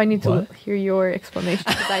 Okay, now I need to What? hear your explanation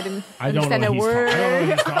because I didn't I don't understand know a what word he's I don't know what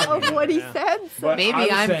he's talking of what he about. said. So. But Maybe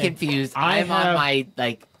I'm I'm saying, confused. I I'm have- on my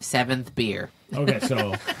like 7th beer. Okay,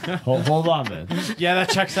 so hold on then. Yeah, that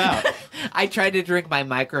checks out. I tried to drink my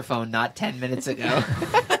microphone not 10 minutes ago.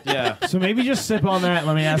 Yeah. So maybe just sip on that and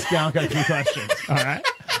let me ask Yankı a few questions. All right?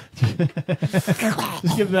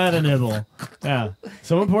 Just give that a nibble. Yeah.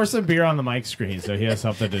 Someone pour some beer on the mic screen so he has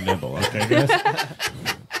something to nibble. Okay, guys?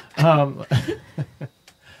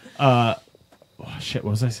 Oh, shit,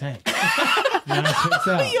 what was I saying? No, it's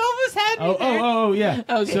out. You almost had me there. Oh, yeah.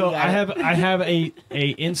 Okay, So got I have a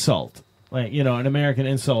insult, like an American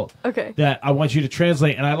insult. Okay. That I want you to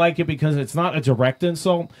translate, and I like it because it's not a direct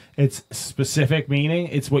insult; it's specific meaning.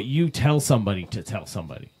 It's what you tell somebody to tell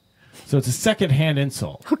somebody. So it's a secondhand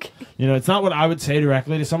insult. Okay. It's not what I would say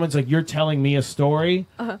directly to someone. It's like you're telling me a story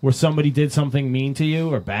where somebody did something mean to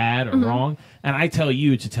you or bad or wrong, and I tell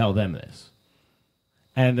you to tell them this.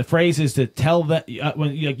 And the phrase is to tell that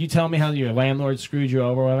when you tell me how your landlord screwed you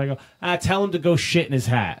over, and I go, tell him to go shit in his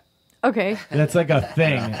hat. Okay. That's like a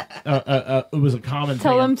thing. It was a common thing.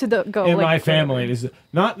 Tell him to go. In my family. It's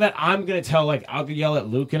not that I'm going to tell, like, I'll yell at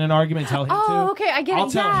Luke in an argument, tell him to. Oh, okay, I get it. I'll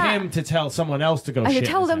tell him to tell someone else to go shit.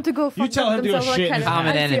 Tell them to go fuck You tell him to go shit.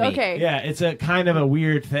 Common enemy. Okay. Yeah, it's a kind of a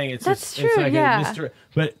weird thing. That's true, It's like yeah. a mystery.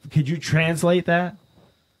 But could you translate that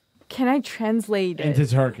Can I translate it? into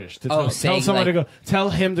Turkish? To tell saying, someone like- to go. Tell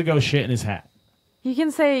him to go shit in his hat. You can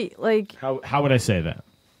say, like, How would I say that?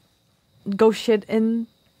 go shit in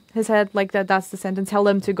his head, like that. That's the sentence. Tell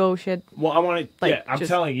him to go shit. Well, I want to. Like, Yeah, I'm just-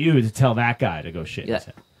 telling you to tell that guy to go shit in his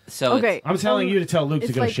hat. So Okay. I'm telling you to tell Luke to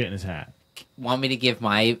it's go like- shit in his hat. want me to give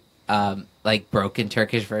my like broken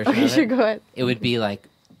Turkish version Okay, of sure, it? go ahead. It would be like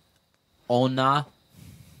ona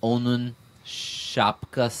onun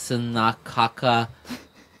şapkasına kaka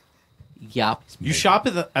yap You shop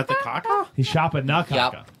at the Kaka? He's shopping Nakaka.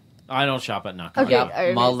 Yep. I don't shop at Kaka. Okay.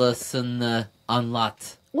 yapmalısını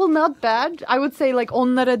anlat. Well, not bad. I would say like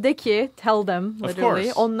onlara de ki, tell them Of literally.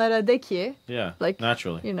 course. Onlara de ki, Yeah, like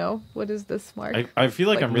naturally. You know, what is this mark? I feel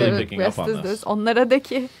like I'm really the picking up rest on is this. Onlara de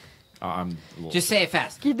ki. I'm a little- Just say it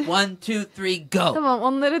fast. Gid- 1, 2, 3, go. Tamam,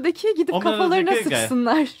 onlara de ki gidip Onlara de kafalarına ki, okay.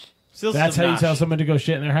 sıçsınlar. Still That's some how you tell mash. someone to go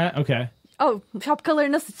shit in their hat? Okay. Oh,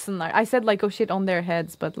 şapkalarına sıçsınlar. I said like go shit on their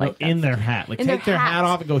heads, but like No, in that's- their hat. Like in take their hat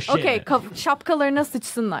off and go shit. Okay, in it. şapkalarına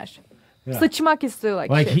sıçsınlar. Yeah. Sıçmak is to like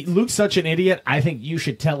Like shit. Luke's such an idiot. I think you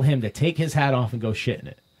should tell him to take his hat off and go shit in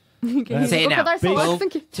it. Say it O now. kadar salaksın 1,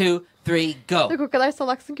 ki. 2, 3, go. Bak, o kadar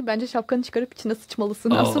salaksın ki bence şapkanı çıkarıp içine sıçmalısın.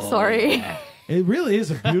 I'm so Oh, sorry. yeah. It really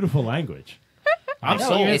is a beautiful language. I'm So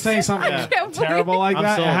sold. you're it's- saying something Yeah. terrible like I'm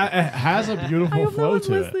that? sold. It has a I beautiful hope no flow one's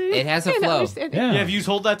to it. listening. It has a I don't flow. understand it. Yeah. Yeah, if you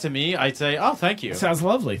told that to me, I'd say, "Oh, thank you." It sounds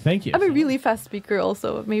lovely. Thank you. I'm a really fast speaker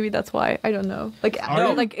also. Maybe that's why. I don't know. Like, Are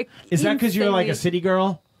you? like Is that because you're like a insanely- city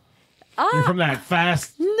girl? You're from that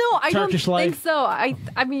fast, No, I Turkish don't think life? so.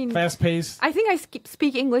 I mean, fast pace? I think I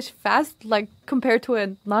speak English fast, like compared to a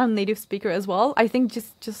non-native speaker as well. I think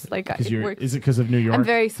just like Because it you're. works. Is it because of New York? I'm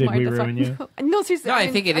very smart. Did we that's why- ruin you? No, seriously. No, I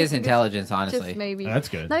mean, think it is it's intelligence, honestly. Just maybe. That's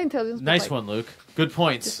good. Not intelligence. but Nice like, one, Luke. Good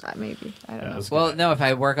points. Just, maybe. I don't Yeah, know. that's Well, good. no, if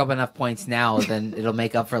I work up enough points now, then it'll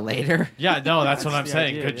make up for later. Yeah, no, that's what I'm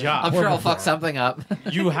saying. idea, Good yeah. I'm job. sure I'll before. fuck something up.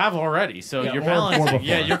 You have already, so Yeah, you're or balancing. before.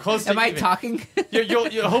 Yeah, you're close to. Am I even. talking?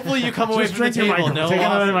 Hopefully, you come away Just from the drink your table. micro. No Take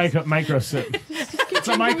another losses. micro sip. It's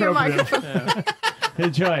a micro brew.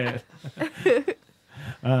 Enjoy it.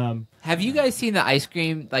 Have you guys seen the ice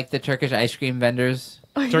cream, like the Turkish ice cream vendors?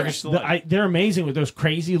 Turkish delight. They're amazing with those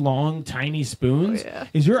crazy long, tiny spoons. Oh, yeah.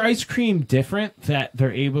 Is your ice cream different that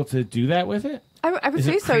they're able to do that with it? I would Is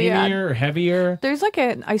say it so. creamier Yeah. or heavier? There's like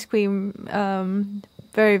an ice cream,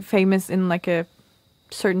 very famous in like a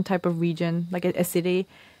certain type of region, like a city.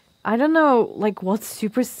 I don't know like what's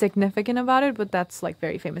super significant about it, but that's like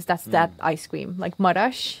very famous. That's that ice cream, like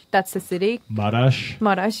Maraş. That's the city. Maraş.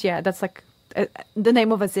 Maraş, yeah, that's like the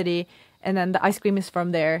name of a city, and then the ice cream is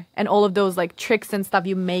from there. And all of those like tricks and stuff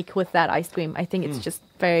you make with that ice cream, I think it's just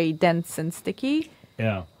very dense and sticky.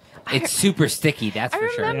 Yeah. It's super sticky, that's I for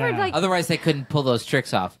sure. remember Yeah. like Otherwise, they couldn't pull those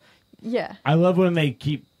tricks off. yeah. I love when they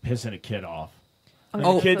keep pissing a kid off. When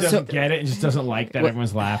Oh, the kid doesn't so- get it and just doesn't like that What-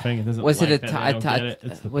 everyone's laughing. It doesn't Was like it that they don't get it. a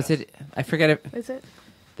It's the was best. it? I forget it. Is it?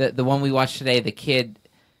 The one we watched today, the kid.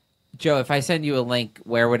 Joe, if I send you a link,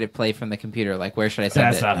 where would it play from the computer? Like, where should I send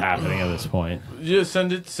That's it? not happening at this point. Just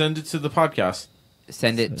send it to the podcast.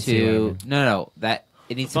 Send it Let's see what I to can- no. That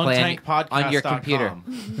it needs to play on your computer.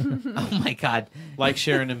 Funktankpodcast.com. Oh my god! Like,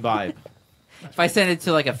 share, and imbibe. If I send it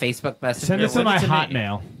to like a Facebook message, Send it to send my it to me.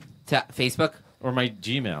 Hotmail. to Facebook. Or my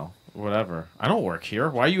Gmail. Whatever. I don't work here.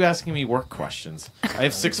 Why are you asking me work questions? I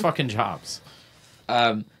have 6 fucking jobs.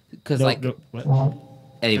 Because No, like, no, what?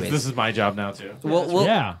 anyways, This is my job now, too. we'll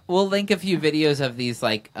Yeah. we'll link a few videos of these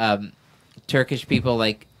like Turkish people.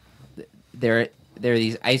 Like, there are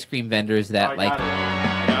these ice cream vendors that like.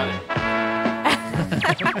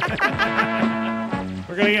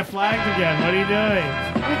 We're gonna get flagged again. What are you doing?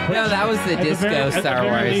 No, that was the At the disco very- at the Star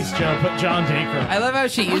very Wars. least, Joe, put John Dacre. I love how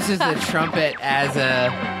she uses the trumpet as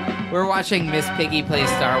a. We're watching Miss Piggy play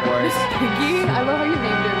Star Wars. Piggy? I love how you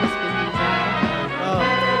named her Miss Piggy.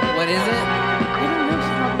 What is it? I don't know.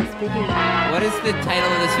 She's not Miss Piggy. What is the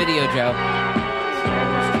title of this video, Joe?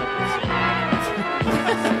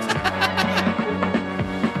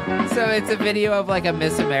 So it's a video of like a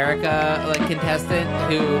Miss America like contestant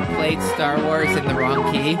who played Star Wars in the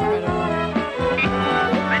wrong key.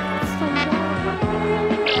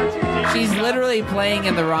 She's literally playing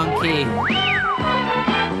in the wrong key.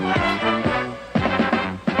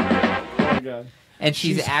 And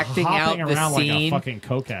she's acting out hopping the around like a scene fucking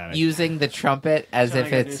coke addict. using the trumpet as Sounding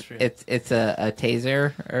if like it's history. it's a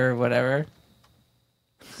taser or whatever.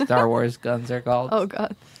 Star Wars guns are called. Oh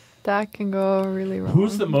god. That can go really wrong.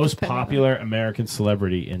 Who's the most popular American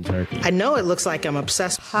celebrity in Turkey? I know it looks like I'm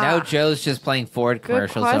obsessed. Now Joe's just playing Ford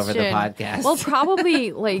commercials over the question. podcast. Well,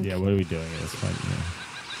 probably like. Yeah, what are we doing at this point?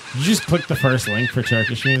 Yeah. You just click the first link for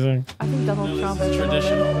Turkish music? I think Donald Trump is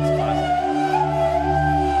Traditional. It's classic.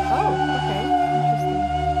 Oh, okay.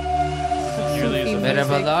 Interesting.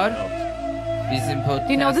 Merhabalar. Bizim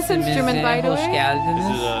Do you know this instrument, by the hoş way?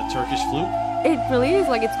 geldiniz. Is it a Turkish flute? It really is.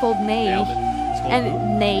 Like, it's called ney. Yeah, it's called And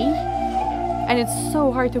flute? ney. And it's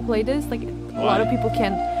so hard to play this. Like, a lot of people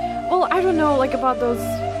can. Well, I don't know, like, about those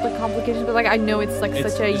the complications, but, like, I know it's, like,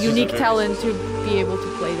 such a just unique very talent to be able to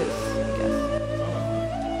play this, I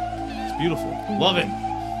It's beautiful. Love it.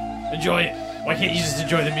 Enjoy it. Why can't you just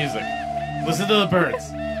enjoy the music? Listen to the birds.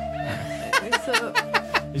 guess. So,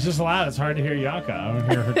 It's just loud. It's hard to hear Yankı. I don't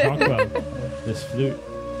hear her talk about this flute.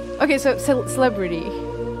 okay, so celebrity.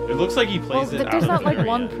 It looks like he Well, plays it out there's of not, like, area.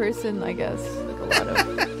 one person, I guess. Like, a lot of.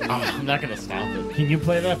 Oh, I'm not going to stop him. Can you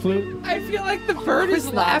play that flute? I feel like the bird is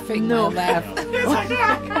not. laughing. No. Laugh.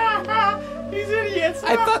 These idiots.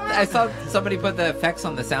 I thought somebody put the effects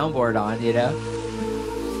on the soundboard on, you know?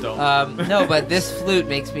 Don't. No, but this flute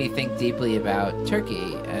makes me think deeply about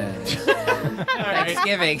Turkey and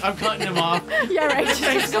Thanksgiving. I'm cutting him off. Yeah, right.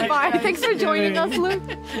 Goodbye. Thanks for joining us, Luke.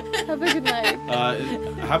 Have a good night.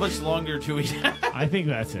 How much longer do we have? I think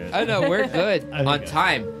that's it. Oh no, we're good I think on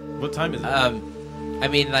time. What time is it? I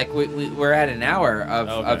mean, like we're at an hour of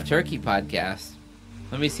Okay. Turkey podcast.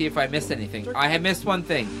 Let me see if I missed anything. I have missed one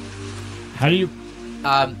thing. How do you...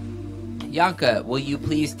 Yankı, will you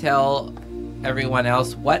please tell everyone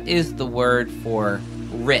else what is the word for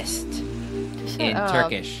wrist in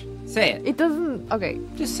Turkish? Say it. It doesn't. Okay.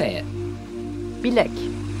 Just say it. Bilek.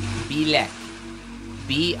 Bilek.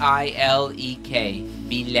 B-I-L-E-K.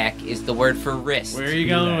 Bilek is the word for wrist Where are you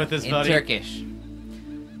going with this, in buddy? Turkish.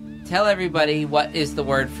 Tell everybody what is the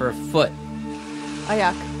word for foot.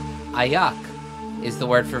 Ayak. Ayak is the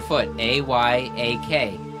word for foot.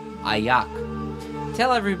 A-Y-A-K. Ayak.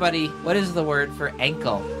 Tell everybody what is the word for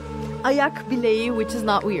ankle. Ayak bileği, which is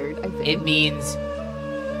not weird, I think. It means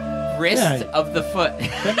wrist Yeah. of the foot.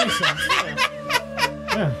 That makes sense.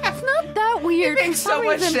 Yeah. It's not that weird. It makes For so some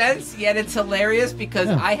much reason- sense, yet it's hilarious because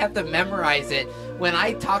Yeah. I have to memorize it. When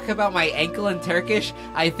I talk about my ankle in Turkish,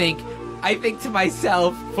 I think to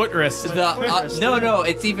myself, Footrest. no,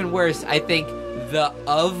 it's even worse. I think the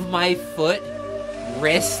of my foot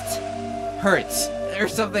wrist hurts or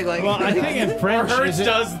something like Well, that. I think in French... Hurts is it-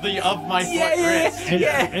 does the of my foot Yeah, yeah,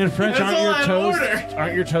 wrist. In French, That's all out of order.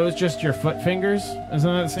 aren't your toes just your foot fingers? Isn't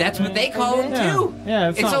that the same That's what thing? they call them Yeah. too. Yeah,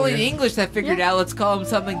 it's not only weird. the English that figured out. Let's call them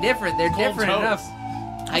something different. They're Call 'em different toes. enough.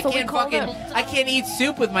 I what we can't call them. I can't eat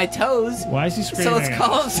soup with my toes. Why is he So screaming? let's at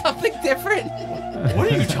call us? them something different. What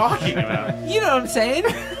are you talking about? You know what I'm saying?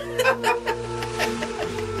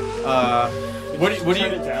 What do you...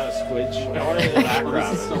 down a squidge. I want it in the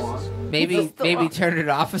background. Maybe turn it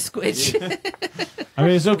off a squidge. I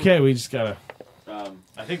mean, it's okay. We just gotta...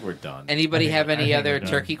 I think we're done. Anybody have I any think other we're done.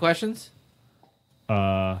 turkey questions? We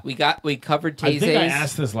covered I think I Teyzes.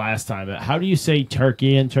 asked this last time. But how do you say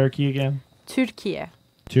turkey in Turkey again? Türkiye.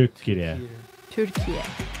 Turkey. Türkiye.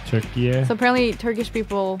 Turkey. So apparently Turkish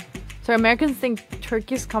people... So Americans think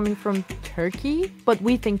Turkey is coming from Turkey, but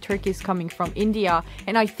we think Turkey is coming from India.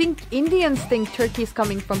 And I think Indians think Turkey is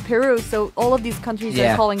coming from Peru, so all of these countries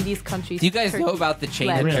Yeah. are calling these countries Do you guys Turkey. know about the chain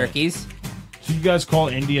of Land. turkeys? So you guys call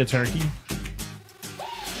India Turkey?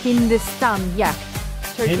 Hindustan, yeah.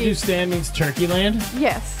 Turkey. Hindustan means Turkey land?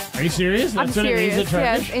 Yes. Are you serious? I'm That's what serious. it means in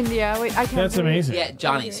Turkish? Yes, India. Wait, I can't That's believe- amazing. Yeah,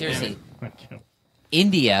 Johnny, seriously. Thank you.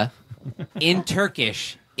 India in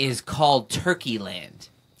Turkish is called Turkey land.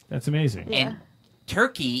 That's amazing. Yeah. And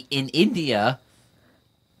Turkey in India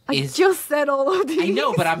I is... just said all of these. I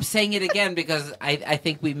know, but I'm saying it again because I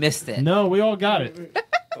think we missed it. No, we all got it.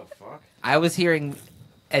 I was hearing...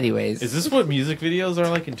 Anyways. Is this what music videos are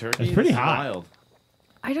like in Turkey? It's pretty It's hot. Wild.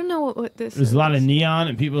 I don't know what this There's is. a lot of neon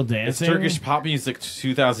and people It's dancing. Turkish pop music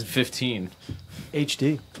 2015.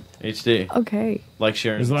 HD. HD. Okay. Like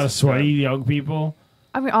sharing. There's a lot of sweaty young people.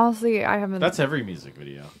 I mean, honestly, I haven't... That's every music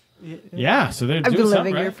video. Yeah, so they're I've doing been something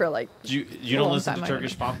living right. here for like... You a don't long listen time, to I don't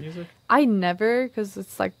Turkish know. pop music? I never, because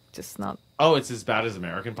it's like just not... Oh, it's as bad as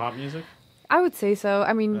American pop music? I would say so.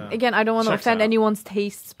 I mean, again, I don't want to Checks offend out. anyone's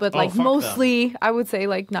tastes, but Oh, like fuck them. mostly, I would say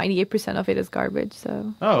like 98% of it is garbage.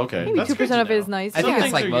 So Oh, okay. maybe That's 2% good to of it know. is nice. I think yeah.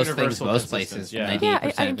 it's like are most things, universal most consistency, places. yeah. 98% Yeah,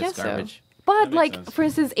 I is guess so. garbage. But That makes like, sense. for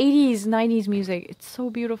instance, 80s, 90s music, it's so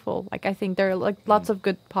beautiful. Like, I think there are like lots of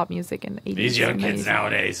good pop music in the 80s. These young and kids 90s.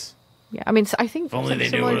 nowadays. Yeah, I mean, so I think If only it's they knew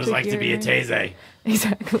similar what it was like to be a here. Teyze.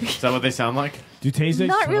 Exactly. Is that what they sound like? Do Teyzes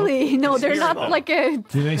Not smoke? really. No, they're It's not terrible. like a.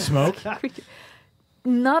 Do they smoke?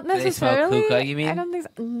 Not Do they smoke necessarily. hookah, you mean? I don't think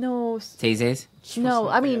so. No. Teyzes? No,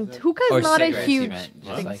 I mean, hookah Or is not a cigarettes, you huge meant,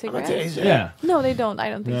 just thing. like- Cigarettes? Yeah. No, they don't. I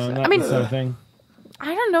don't think No, so. not I mean, the sort of thing.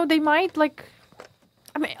 I don't know. They might like.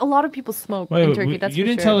 I mean, a lot of people smoke Wait, in Turkey. That's you for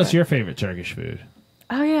didn't sure, tell us but- your favorite Turkish food.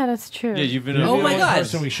 Oh yeah, that's true. Yeah, you've been. You're Oh the my only God.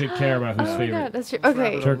 person we should care about whose Oh my favorite god, that's true.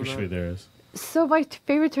 Okay, Turkish food there is. so my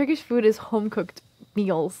favorite Turkish food is home cooked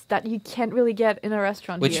meals that you can't really get in a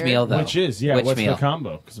restaurant Which here. meal, though? Which is, Which what's meal? the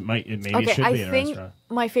combo? Because maybe it Okay, should I be in a think restaurant.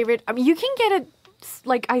 my favorite. I mean, you can get it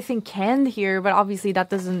like I think canned here, but obviously that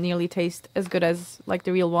doesn't nearly taste as good as like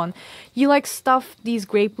the real one. You like stuff these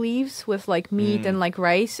grape leaves with like meat and like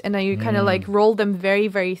rice, and then you kind of like roll them very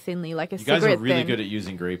very thinly, like a You guys cigarette are really thin. good at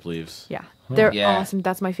using grape leaves. Yeah, they're Yeah. awesome.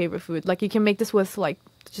 That's my favorite food. Like you can make this with like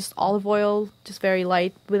just olive oil, just very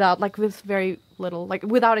light, without like with very little, like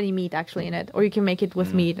without any meat actually in it. Or you can make it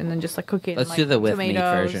with meat and then just like cook it. Let's in, do like, the with meat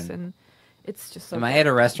tomatoes version. And it's just so. Am I good. at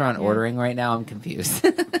a restaurant ordering right now? I'm confused.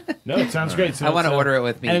 No, it sounds great. So I want to it's, order it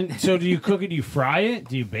with meat. And so, do you cook it? Do you fry it?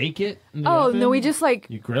 Do you bake it? in the Oh oven? no, we just like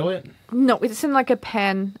You grill it? no, it's in like a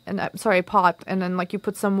pan and a pot, and then like you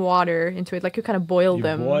put some water into it, like you kind of boil You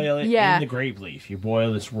them. boil it Yeah, in the grape leaf. You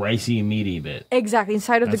boil this ricey, meaty bit. exactly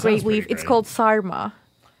inside of That the grape sounds pretty leaf. It's great. called sarma.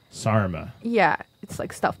 Sarma. Yeah, it's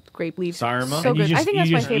like stuffed grape leaves. Sarma? So And you good. just, I think you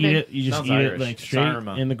that's my just favorite. eat it. You just Sounds eat it Irish. like straight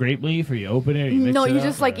Sarma. in the grape leaf, or you open it. Or you mix No, it you up,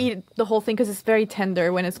 just like or- eat the whole thing because it's very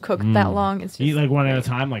tender when it's cooked that long. It's just You eat like one at a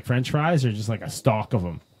time, like French fries, or just like a stalk of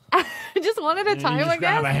them. just one at a time, you I just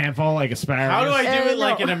grab a guess. handful like asparagus. How do I do it no.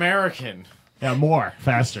 like an American? Yeah, more,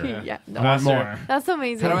 faster. Yeah, no. I want Faster. more. That's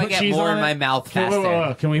amazing. How do I Put get cheese more on in it? my mouth Wait, faster?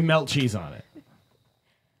 wait. Can we melt cheese on it?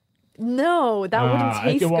 No, that wouldn't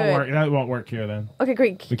taste it won't good. work. That won't work here then. Okay,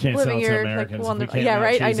 great. We can't Living sell it to your, Americans if Like, we can't yeah, melt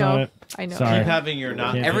right. I cheese on know. it. I know. Sorry. Keep having your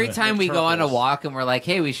not. Yeah. Every time we go on a McTurcos. walk and we're like,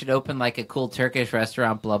 hey, we should open like a cool Turkish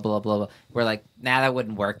restaurant, blah, blah, blah, blah. We're like, nah, that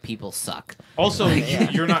wouldn't work. People suck. Also,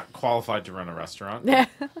 you're not qualified to run a restaurant. Yeah.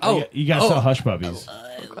 Oh, You got to sell hush puppies.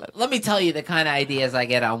 let me tell you the kind of ideas I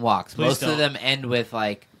get on walks. Please Most of don't. them end with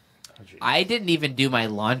like, I didn't even do my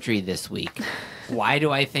laundry this week. Why do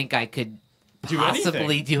I think I could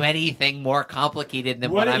possibly do anything more complicated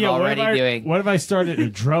than what I'm already doing? What if I started a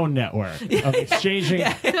drone network of exchanging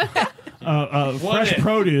fresh if?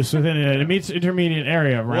 produce within an intermediate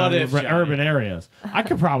area around What if, Johnny? urban areas? I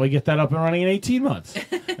could probably get that up and running in 18 months.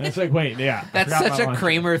 And it's like, wait, yeah. I That's forgot such my a lunch.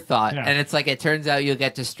 Kramer thought. Yeah. And it's like, it turns out you'll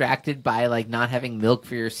get distracted by like not having milk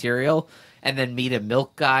for your cereal and then meet a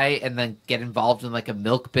milk guy and then get involved in like a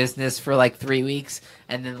milk business for like 3 weeks.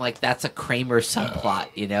 And then like, that's a Kramer subplot,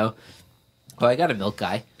 you know? Oh, I got a milk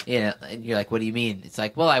guy. Yeah. And you're like, what do you mean? It's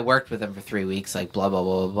like, well, I worked with him for 3 weeks, like blah, blah,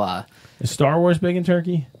 blah, blah, blah. Is Star Wars big in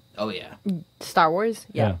Turkey? Oh, yeah. Star Wars?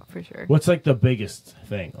 Yeah, Yeah. for sure. What's like the biggest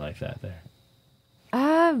thing like that there?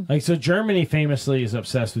 Like, so Germany famously is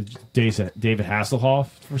obsessed with David Hasselhoff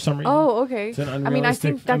for some reason. Oh, okay. It's an I mean, I unrealistic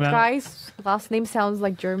think that amount. guy's last name sounds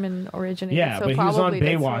like German originated. Yeah, so but he was on probably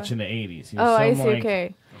that's Baywatch why. in the 80s. He was Oh, I some, see. like-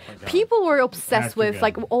 Okay. People were obsessed Actor with guy.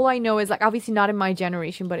 like all I know is like obviously not in my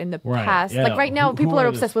generation, but in the Right, past. yeah. Like right now, Who people are are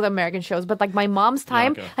obsessed this- with American shows. But like my mom's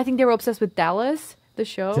time, Yankı. I think they were obsessed with Dallas, the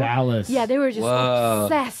show. Dallas. Yeah, they were just Whoa.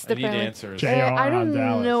 obsessed. I need apparently. answers. JR I don't on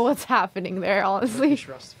Dallas. know what's happening there, honestly. Turkish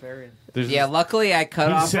Rastafarian. There's Yeah, luckily I cut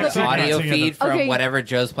He's off the sexy audio dancing in the- feed from Okay. whatever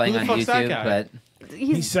Joe's playing Who the on fuck's that YouTube, guy? but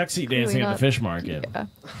He's sexy dancing really at the not- fish market. Yeah.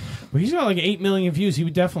 But he's got like 8 million views. He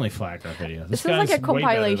would definitely flag our video. This is like a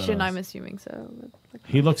compilation, I'm assuming. So, but,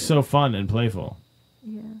 He looks so fun and playful.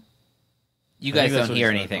 yeah, you I guys think that's don't what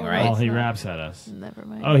hear he's anything, like. right? Oh, he not- raps at us. never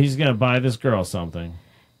mind. Oh, he's gonna buy this girl something.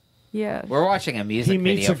 Yeah. We're watching a music He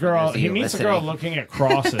meets video a girl. for those of He you meets a listening. girl looking at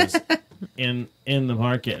crosses in the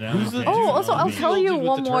market. And I don't Who's the think- dude? Oh, also, I'll Dude tell you with the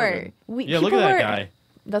one more. turban. We, Yeah, look at people that were- guy.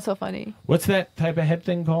 That's so funny. What's that type of head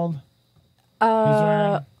thing called? He's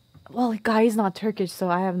wearing? Well, the guy is not Turkish, so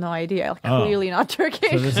I have no idea. Like, Oh. clearly not Turkish.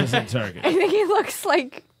 So this isn't Turkish. I think he looks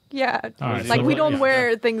like, yeah. All right, like, so we what- don't yeah.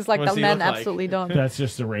 wear things like What that. does he Men look like? absolutely don't. That's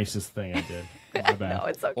just a racist thing I did. My bad. No,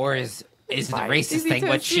 it's okay. Or is the Fine. racist Easy thing to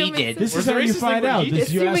what she assume did? it's- This Was is the how you racist find thing what out. he This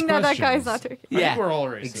did? you ask Assuming that that guy's questions. not Turkish. I Yeah, think we're all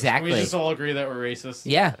racist. exactly. Can we just all agree that we're racist?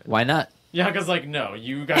 Yeah, why not? Yeah, because like no,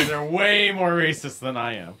 you guys are way more racist than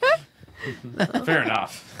I am. Fair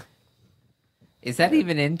enough. Is that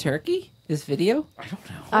even in Turkey? This video? I don't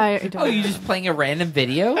know. I don't Oh, you just playing a random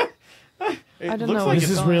video? It I don't looks know like This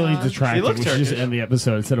it's is going really on. detracting. She We looks should just Turkish. end the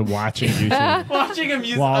episode instead of watching YouTube. watching a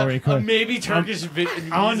music, While we a record. maybe Turkish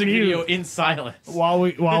music on mute. video in silence. while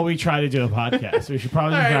we try to do a podcast, we should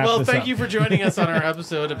probably All just right. wrap Well, this thank up. you for joining us on our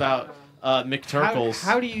episode about McTurcos.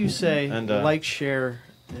 How do you say And, like, share,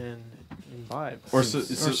 and vibe? or,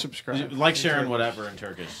 subscribe? like, share, and whatever in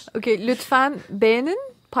Turkish. Okay, lütfen beğenin,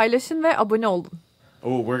 paylaşın ve abone olun.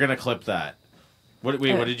 Oh, we're gonna clip that. What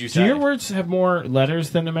did you say? Do your words have more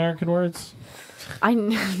letters than American words? I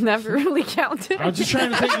never really counted. I'm just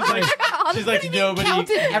trying to think. She's like,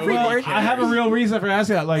 nobody. Every word. I have a real reason for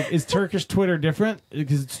asking that. Like, is Turkish Twitter different?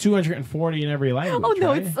 Because it's 240 in every language. Oh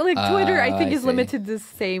no, right? it's like Twitter. I think I is see. limited to the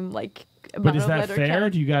same like. But is amount of that letter fair?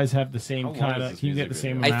 count. Do you guys have the same How long kind is of? this Can you get the music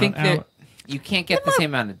same video? I amount think that out? you can't get the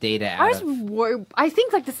same amount of data out Ours of. were. I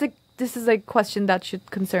think like this is a question that should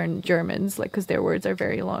concern Germans, like because their words are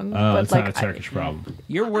very long. It's but like not a Turkish problem.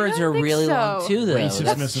 Your words don't are think really so. long too, though. Racist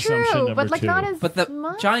That's- misassumption true, number but like 2. not as But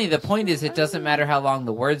much. Johnny, the point is, it doesn't matter how long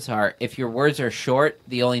the words are. If your words are short,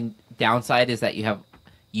 the only downside is that you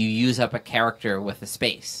use up a character with a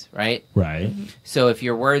space, right? Right. So if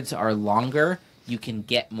your words are longer, you can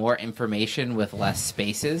get more information with less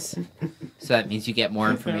spaces. So that means you get more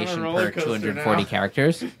information per 240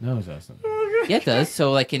 characters. No, it doesn't. Yeah, it does.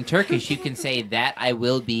 So like in Turkish, you can say that I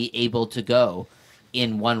will be able to go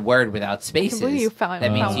in one word without spaces. Completely found,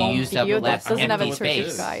 That means found you one used up video less that doesn't have a empty Turkish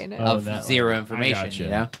space guy in it. of that zero one. information. I gotcha. You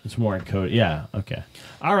know? It's more encoded. Yeah. Okay.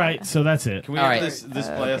 All right. So that's it. Can we All have right. this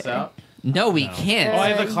play us out? No, we can't. Oh, I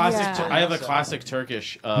have a classic. Yeah. I have a classic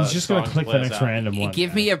Turkish. He's just gonna song click play the us next out. random one.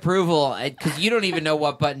 Give me approval, because you don't even know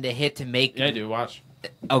what button to hit to make. Yeah, I do. Watch.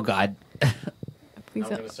 Oh God. Please I'm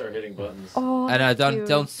don't- gonna start hitting buttons. Oh, I know. cute.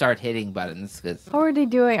 Don't start hitting buttons, because. How are they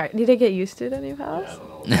doing? Did they get used to it in your house?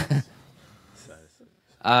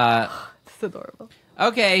 It's adorable.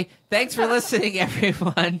 Okay. Thanks for listening,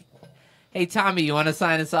 everyone. Hey, Tommy, you want to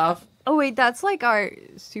sign us off? Oh wait, that's like our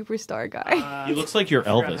superstar guy. He looks like you're I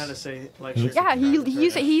forgot how to Elvis. say Yeah,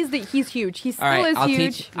 he's huge. He still All right, is I'll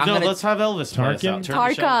huge. teach. I'm No, gonna- let's have Elvis play us Tarkan? out.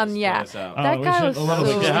 Turkish Tarkan, Elvis yeah. play us out. That we guy should was a little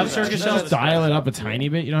so bit. Yeah, have good. Turkish Just Elvis. dial it up a tiny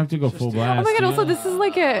bit. You don't have to go full blast. Oh my god! you Also, know? this is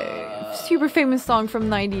like a super famous song from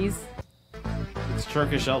 '90s. It's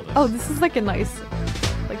Turkish Elvis. Oh, this is like a nice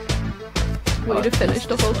like way to finish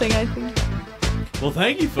the whole thing. I think. Well,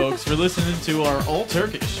 thank you, folks, for listening to our All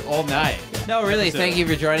Turkish All Night. No, really, Episode. thank you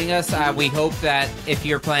for joining us. We hope that if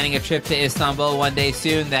you're planning a trip to Istanbul one day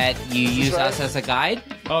soon, that you use us as a guide.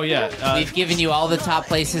 Oh, yeah. We've given you all the top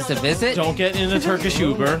places to visit. Don't get in a Turkish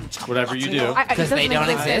Uber, whatever you do. Because they don't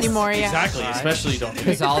exist anymore. Yeah. Exactly, especially don't do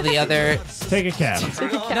Because all the other... Take a cab.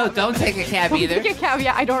 No, don't take a cab either. Take a cab.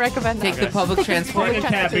 Yeah, I don't recommend Take that. the public transport. Take a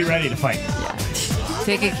cab. Be ready to fight.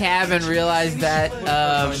 Take a cab and realize that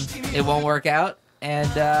it won't work out. And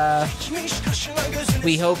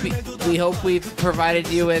we hope we've provided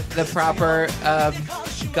you with the proper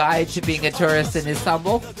guide to being a tourist in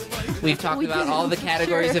Istanbul. We've talked about all the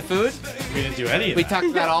categories of food. We didn't do any of We that. talked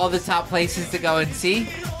about all the top places to go and see.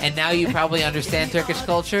 And now you probably understand Turkish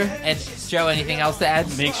culture. And Joe, anything else to add?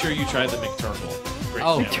 Make sure you try the McTurco. Great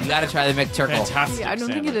Oh, sandwich. you got to try the McTurco. Fantastic Yeah, I don't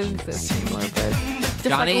think it exists anymore, but just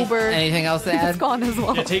Johnny, like Uber, anything else to it's add? gone as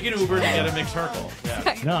well. Yeah, take an Uber to get a McTurco.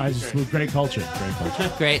 Yeah. No, I just great culture. Great culture.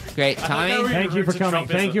 Great. Tommy? Thank you for coming.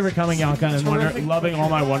 Thank you for coming, Yankı, and loving all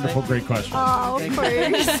my wonderful, great questions. Oh, of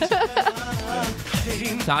course.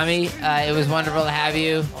 Tommy, it was wonderful to have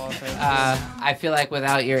you. I feel like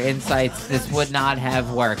without your insights, this would not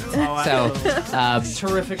have worked. So,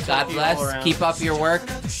 Terrific. God turkey all bless. around. Keep up your work.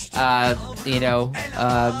 They have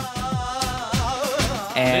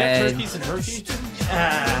And turkeys in Turkey?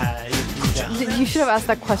 You should have asked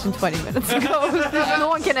that question 20 minutes ago. No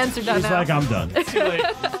one can answer that She's now. like, I'm done.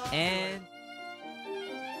 And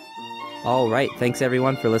all right, thanks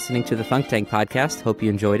everyone for listening to the Thunk Tank podcast. Hope you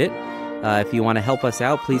enjoyed it. If you want to help us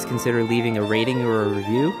out, please consider leaving a rating or a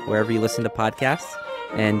review wherever you listen to podcasts,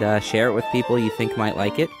 and share it with people you think might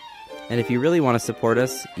like it. And if you really want to support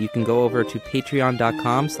us, you can go over to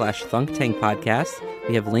patreon.com/ThunkTankPodcast.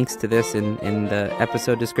 We have links to this in the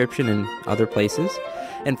episode description and other places.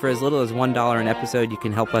 And for as little as $1 an episode, you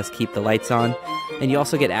can help us keep the lights on. And you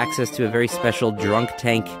also get access to a very special Drunk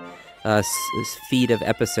Tank feed of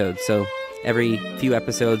episodes. So every few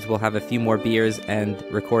episodes, we'll have a few more beers and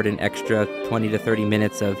record an extra 20 to 30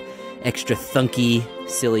 minutes of extra thunky,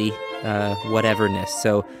 silly whateverness.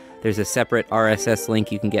 So there's a separate RSS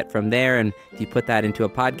link you can get from there, and if you put that into a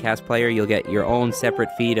podcast player, you'll get your own separate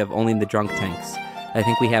feed of only the Drunk Tanks. I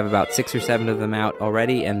think we have about 6 or 7 of them out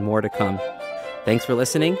already, and more to come. Thanks for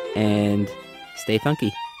listening, and stay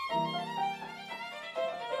funky.